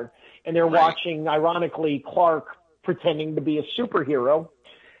car, and they're watching, ironically, Clark pretending to be a superhero.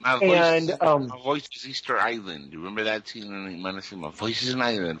 My voice is Easter Island. You remember that scene in Man of Steel? My voice is an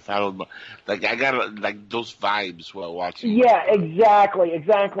island. Followed by, like, I got like those vibes while watching. Yeah, exactly.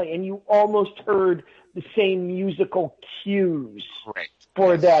 And you almost heard the same musical cues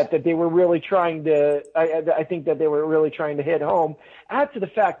for that they were really trying to, I think that they were really trying to hit home. Add to the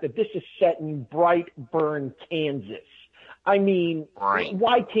fact that this is set in Brightburn, Kansas. I mean,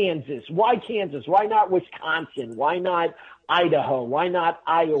 why Kansas? Why Kansas? Why not Wisconsin? Why not Idaho? Why not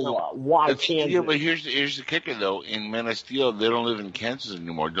Iowa? Why Kansas? Yeah, but here's the kicker, though. In Man of Steel, they don't live in Kansas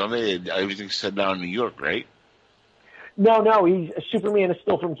anymore, don't they? Everything's set down in New York, right? No, Superman is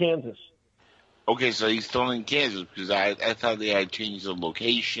still from Kansas. Okay, so he's still in Kansas, because I thought they had changed the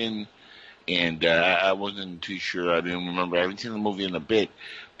location, and I wasn't too sure. I didn't remember. I haven't seen the movie in a bit,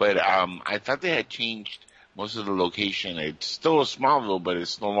 but I thought they had changed most of the location. It's still a Smallville, but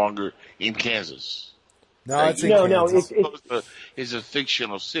it's no longer in Kansas. No, it's in Kansas. It's a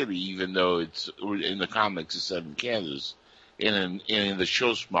fictional city, even though it's in the comics it's set in Kansas. And in the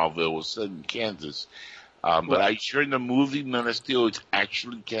show Smallville was set in Kansas. But are you sure in the movie Man of Steel it's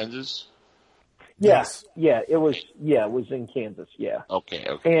actually Kansas? Yes. Yeah, it was in Kansas, yeah. Okay.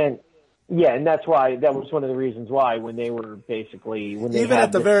 And that's why, that was one of the reasons why when they were basically, when they even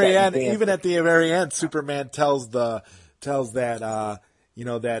at the very end, Superman tells that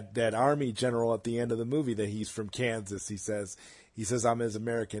that army general at the end of the movie that he's from Kansas. He says I'm as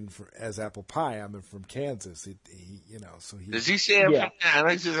American as apple pie. I'm from Kansas. Does he say I know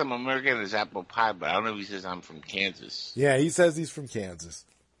he says I'm American as apple pie, but I don't know if he says I'm from Kansas. Yeah, he says he's from Kansas.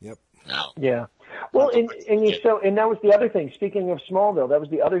 Yep. No. Yeah. Well, and that was the other thing. Speaking of Smallville, that was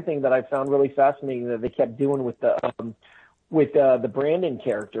the other thing that I found really fascinating that they kept doing with the Brandon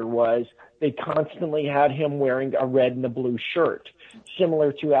character was they constantly had him wearing a red and a blue shirt,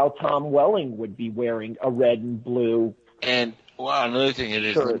 similar to how Tom Welling would be wearing a red and blue. And another thing it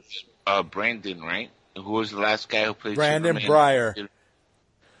is Brandon, right? Who was the last guy who played Brandon Superman? Breyer.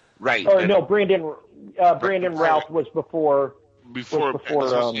 Right. Oh no, Brandon Routh was before. Who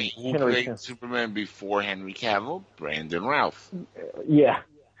Henry played Superman before Henry Cavill? Brandon Routh. Yeah.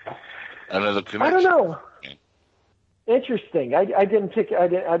 Another connection. I don't know. Interesting. I didn't pick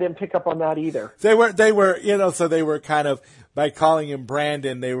up on that either. They were, so they were kind of, by calling him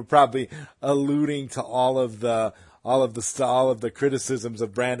Brandon, they were probably alluding to all of the criticisms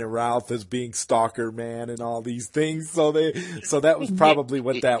of Brandon Routh as being stalker man and all these things. So that was probably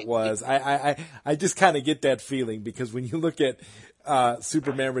what that was. I just kind of get that feeling because when you look at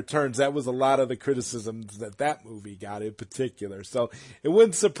Superman Returns, that was a lot of the criticisms that movie got in particular. So it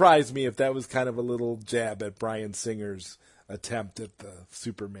wouldn't surprise me if that was kind of a little jab at Bryan Singer's attempt at the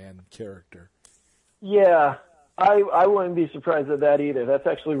Superman character. Yeah, I wouldn't be surprised at that either. That's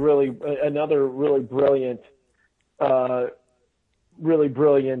actually really another really brilliant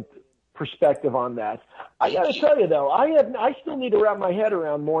perspective on that. I got to tell you though, I still need to wrap my head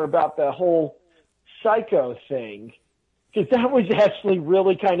around more about the whole Psycho thing, because that was actually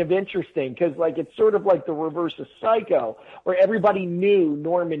really kind of interesting. Because it's sort of like the reverse of Psycho, where everybody knew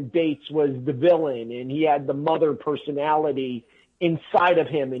Norman Bates was the villain, and he had the mother personality inside of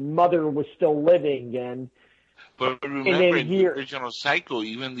him, and Mother was still living. But remember, in the original Psycho,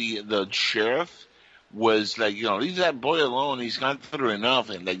 even the sheriff was like, leave that boy alone. He's gone through enough.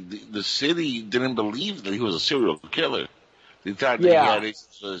 And the city didn't believe that he was a serial killer. They thought that he had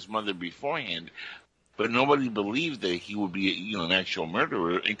issues with his mother beforehand, but nobody believed that he would be, an actual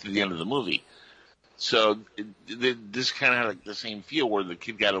murderer into the end of the movie. So this kind of had the same feel where the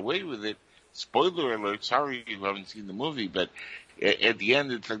kid got away with it. Spoiler alert! Sorry if you haven't seen the movie, but at the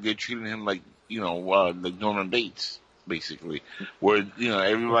end, it's like they're treating him like like Norman Bates. Basically, where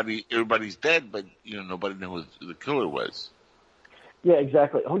everybody's dead, but nobody knows who the killer was. Yeah,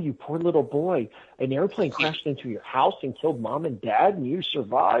 exactly. Oh, you poor little boy! An airplane crashed into your house and killed Mom and Dad, and you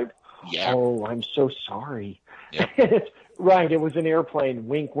survived. Yeah. Oh, I'm so sorry. Yep. Right, it was an airplane.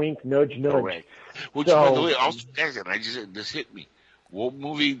 Wink, wink, nudge, nudge. Correct. Which, So, by the way, also, guys, and this hit me. What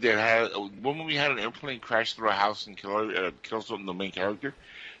movie had an airplane crash through a house and kill the main character?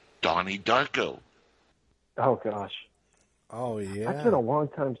 Donnie Darko. oh gosh, Oh yeah. that's been a long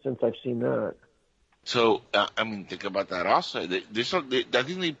time since I've seen that. So, think about that also. I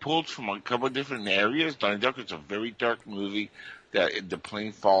think they pulled from a couple of different areas. Donnie Darko is a very dark movie. The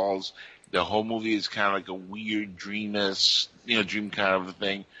plane falls. The whole movie is kind of like a weird dream kind of a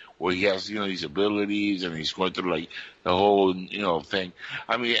thing where he has, these abilities and he's going through like the whole, thing.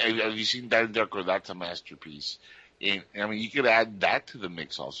 I mean, have you seen Donnie Darko? That's a masterpiece. And, you could add that to the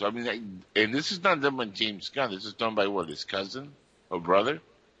mix also. And this is not done by James Gunn. This is done by his cousin or brother?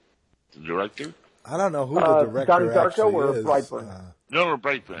 The director? I don't know who the director Donnie Darko actually or is. Brightburn? No,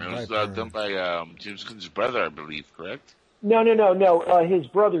 Brightburn. It was Brightburn. done by James Gunn's brother, I believe, correct? No. His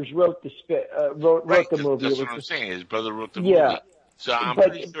brothers wrote the the movie. That's It what I'm was saying. His brother wrote the Yeah. movie. So I'm But-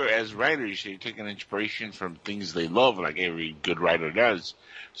 pretty sure as writers, you're taking inspiration from things they love, like every good writer does.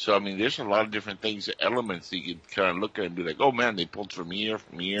 So, there's a lot of different things, elements that you can kind of look at and be like, oh man, they pulled from here.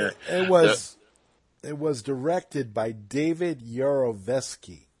 It was directed by David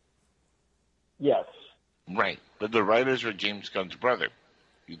Yarovesky. yes. Right. But the writers are James Gunn's brother.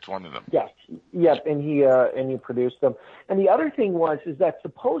 Each one of them. Yes, yep, and he produced them. And the other thing is that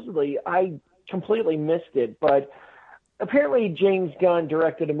supposedly I completely missed it, but apparently James Gunn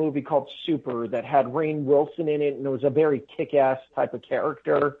directed a movie called Super that had Rainn Wilson in it, and it was a very kick-ass type of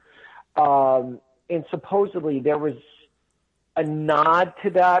character. And supposedly there was a nod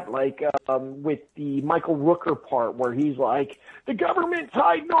to that, like with the Michael Rooker part where he's like, the government's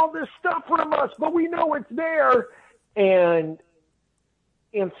hiding all this stuff from us, but we know it's there. And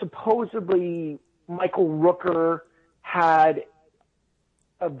supposedly Michael Rooker had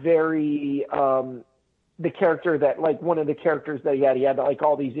a very, the character that, like one of the characters that he had like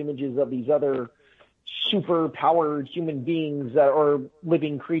all these images of these other super powered human beings that are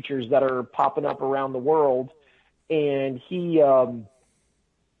living creatures that are popping up around the world. And and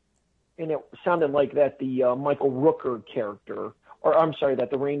it sounded like that the Michael Rooker character, that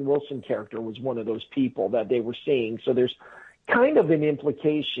the Rainn Wilson character was one of those people that they were seeing. So there's kind of an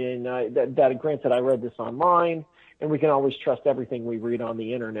implication that granted I read this online, and we can always trust everything we read on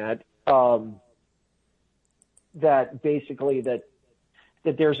the internet, that basically that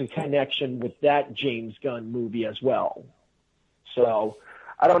there's a connection with that James Gunn movie as well. So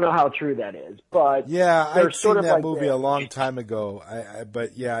I don't know how true that is, but Yeah, I've seen that like movie a long time ago.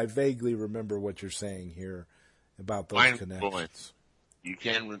 But I vaguely remember what you're saying here about those Mind-blowing. connections. You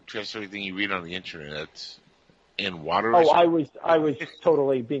can't trust everything you read on the internet. And water. Oh, I was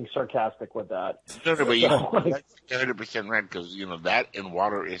totally being sarcastic with that. No, but that's 100% right because that and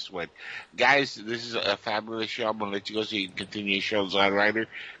water is what. Guys, this is a fabulous show. I'm gonna let you go so you can continue your show as a writer.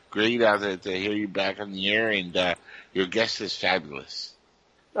 Great to hear you back on the air, and your guest is fabulous.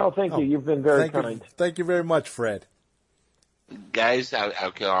 Oh, thank you. You've been very kind. Thank you very much, Fred. Guys,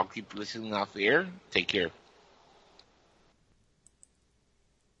 I'll keep listening off the air. Take care.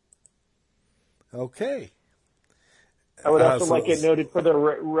 Okay. I would also like it noted for the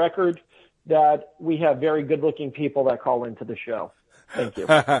record that we have very good-looking people that call into the show. Thank you.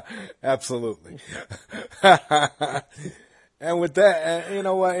 Absolutely. And with that, you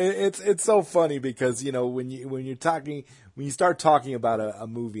know what? It's so funny because when you start talking about a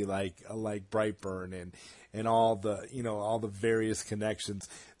movie like Brightburn and all the various connections,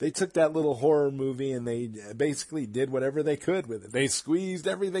 they took that little horror movie and they basically did whatever they could with it. They squeezed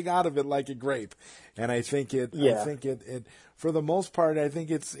everything out of it like a grape, and I think it for the most part, I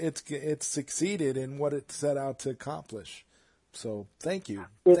think it's succeeded in what it set out to accomplish. So thank you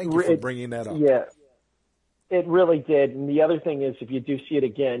for bringing that up. Yeah. It really did. And the other thing is, if you do see it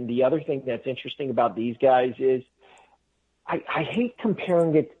again, the other thing that's interesting about these guys is I hate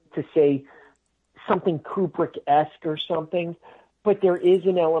comparing it to, say, something Kubrick-esque or something, but there is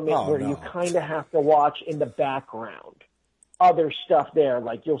an element where you kind of have to watch in the background other stuff there.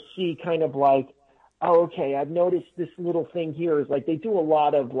 Like you'll see kind of like, oh, okay, I've noticed this little thing here is like they do a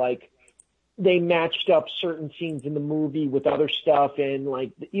lot of like, they matched up certain scenes in the movie with other stuff, and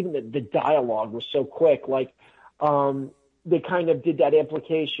like even the dialogue was so quick. Like they kind of did that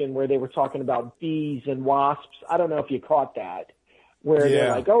implication where they were talking about bees and wasps. I don't know if you caught that, where they're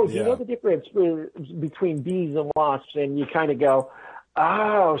like, "Oh, do you know the difference between bees and wasps?" And you kind of go,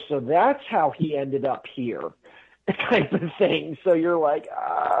 "Oh, so that's how he ended up here," type of thing. So you're like,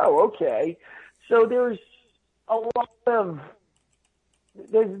 "Oh, okay." So there's a lot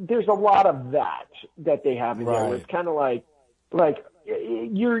of that they have in there. It's kind of like like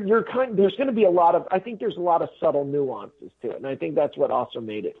you're kind. There's going to be I think there's a lot of subtle nuances to it, and I think that's what also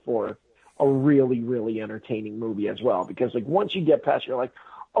made it for a really, really entertaining movie as well. Because like once you get past, you're like,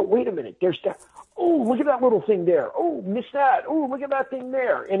 oh wait a minute, there's that. Oh, look at that little thing there. Oh, missed that. Oh, look at that thing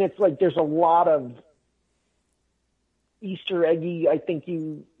there. And it's like there's a lot of Easter eggy, I think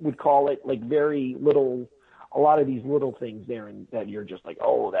you would call it, like very little, a lot of these little things there, and that you're just like,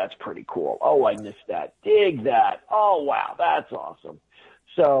 oh, that's pretty cool. Oh, I missed that. Dig that. Oh, wow, that's awesome.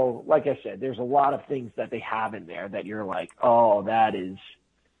 So, like I said, there's a lot of things that they have in there that you're like, oh, that is,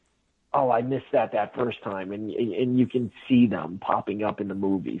 oh, I missed that first time, and you can see them popping up in the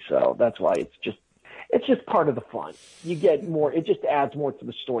movie. So that's why it's just part of the fun. You get more, it just adds more to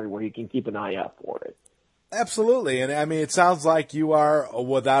the story where you can keep an eye out for it. Absolutely. And I mean, it sounds like you are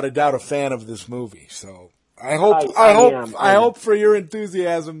without a doubt a fan of this movie. So I hope for your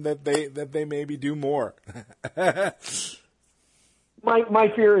enthusiasm that they maybe do more. My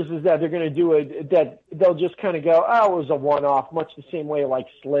fear is that they're going to do it, that they'll just kind of go, oh, it was a one-off, much the same way like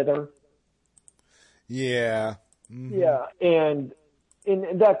Slither. Yeah. Mm-hmm. Yeah. And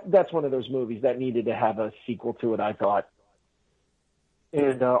that's one of those movies that needed to have a sequel to it, I thought.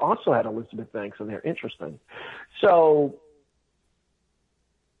 And also had Elizabeth Banks in there. Interesting. So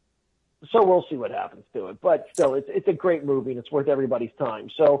we'll see what happens to it. But still, it's a great movie, and it's worth everybody's time.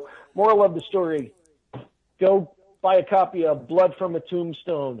 So moral of the story, go buy a copy of Blood from a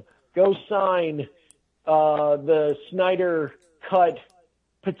Tombstone. Go sign the Snyder Cut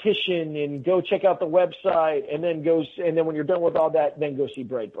petition, and go check out the website, and then when you're done with all that, then go see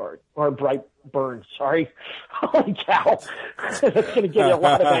Brightburn. Sorry. Holy cow. That's going to give you a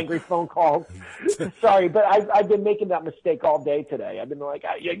lot of angry phone calls. Sorry, but I've been making that mistake all day today. I've been like,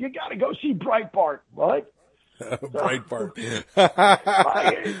 yeah, you got to go see Breitbart. What? Breitbart.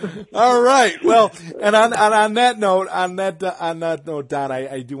 All right. Well, and on that note, Don,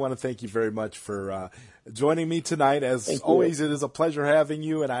 I do want to thank you very much for joining me tonight. As always, it is a pleasure having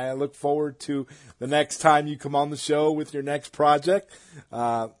you, and I look forward to the next time you come on the show with your next project.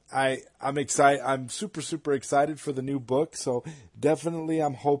 I'm excited. I'm super, super excited for the new book. So definitely,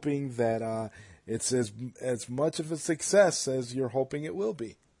 I'm hoping that it's as much of a success as you're hoping it will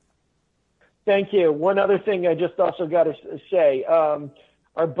be. Thank you. One other thing I just also got to say, our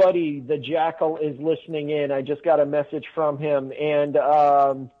buddy, the Jackal, is listening in. I just got a message from him, and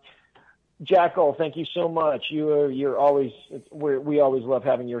Jackal, thank you so much. We always love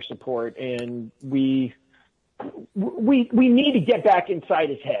having your support, and we need to get back inside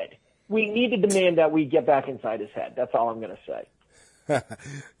his head. We need to demand that we get back inside his head. That's all I'm going to say.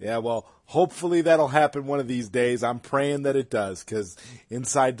 Yeah, well, hopefully that'll happen one of these days. I'm praying that it does, because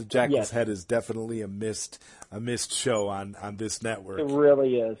Inside the Jackal's Head is definitely a missed show on this network. It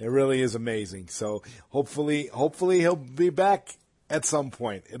really is. It really is amazing. So hopefully he'll be back at some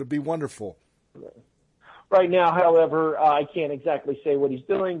point. It'll be wonderful. Right now, however, I can't exactly say what he's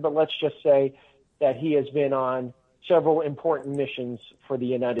doing, but let's just say that he has been on several important missions for the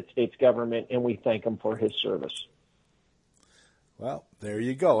United States government, and we thank him for his service. Well, there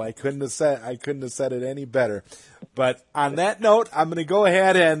you go. I couldn't have said it any better. But on that note, I'm going to go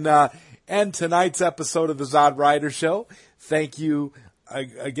ahead and end tonight's episode of the Zod Rider Show. Thank you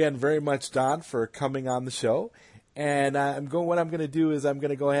again very much, Don, for coming on the show. And what I'm going to do is I'm going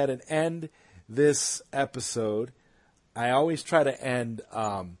to go ahead and end this episode. I always try to end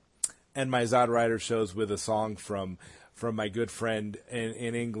my Zod Rider shows with a song from my good friend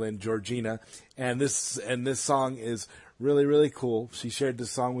in England, Georgina. And this song is really, really cool. She shared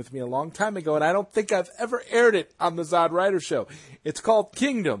this song with me a long time ago, and I don't think I've ever aired it on the Zod Rider Show. It's called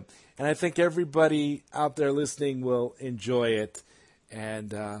Kingdom, and I think everybody out there listening will enjoy it.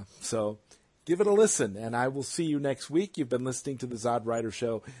 And so give it a listen, and I will see you next week. You've been listening to the Zod Rider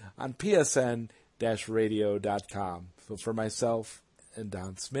Show on psn-radio.com. So for myself and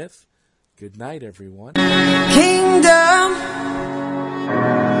Don Smith, good night, everyone. Kingdom,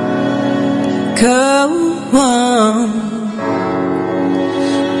 come on.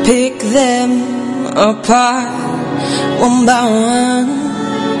 Pick them apart one by one.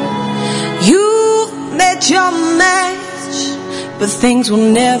 You met your match, but things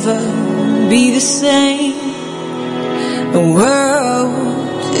will never be the same. The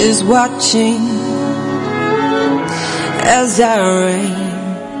world is watching as I reign.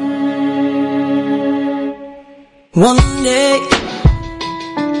 One day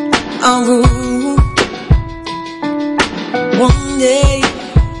I'll rule. One day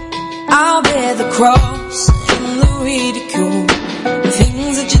I'll bear the cross and the ridicule. The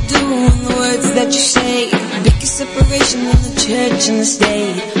things that you do and the words that you say. Biggest separation in the church and the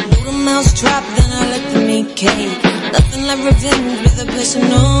state. Build a mousetrap, then I let them eat cake. Nothing like revenge with a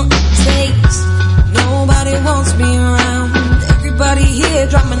personal taste. Nobody wants me around. Everybody here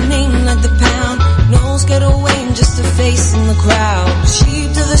drop my name like the pound. No scared away, I'm just a face in the crowd.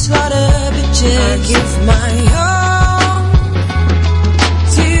 Sheep to the slaughter, bitches. I give my all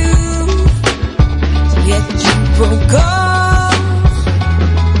to you, yet you broke all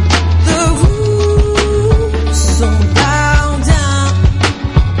the rules. So bow down,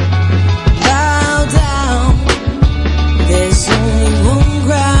 bow down. There's only one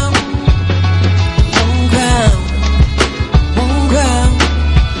ground, one ground, one ground.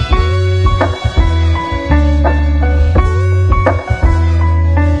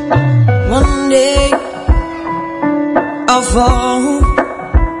 One day I'll fall.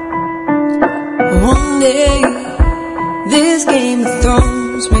 One day this Game of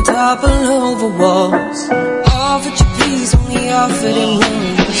Thrones may topple over walls. Offered you peace, only offered it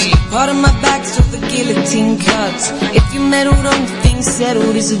once. Part of my back so the guillotine cuts. If you meddled on things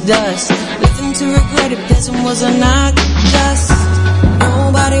settled as a dust. Living to regret it, peasant was I not just.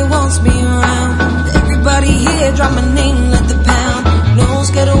 Nobody wants me around. Everybody here drop my name like the pound. No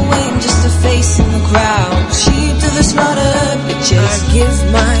scared away, I'm just a face in the crowd. Sheep to the slaughter, bitches. I give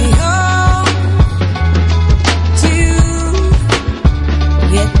my all to you,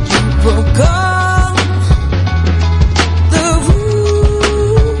 yet you broke all the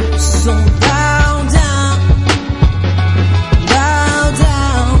rules. So bow down, bow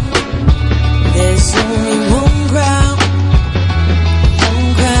down. There's only one ground, one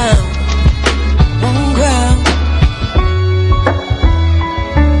ground, one ground.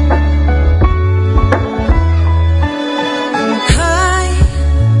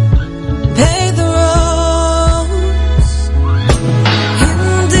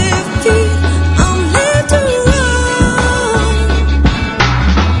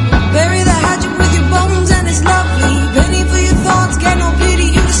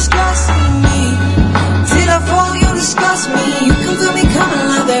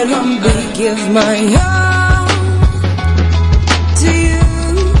 Give my all to you,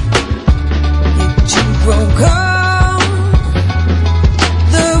 yet you broke all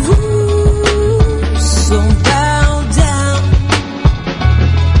the rules. So bow down,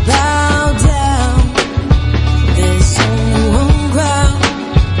 bow down. There's only one ground,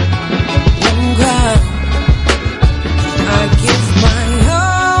 one ground. I give my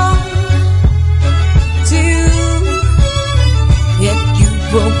all to you, yet you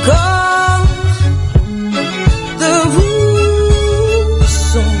broke all.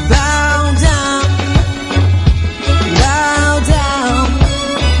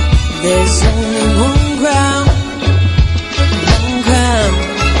 There's only one ground, one ground,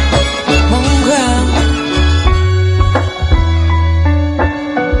 one ground.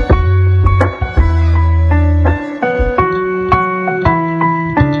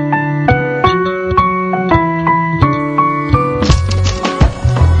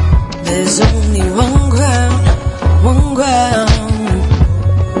 There's only one ground, one ground.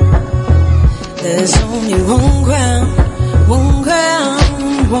 There's only one ground, one ground.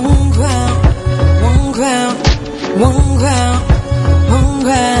 One ground, one ground, one ground, one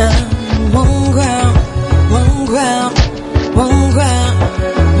ground, one ground, one ground, one ground.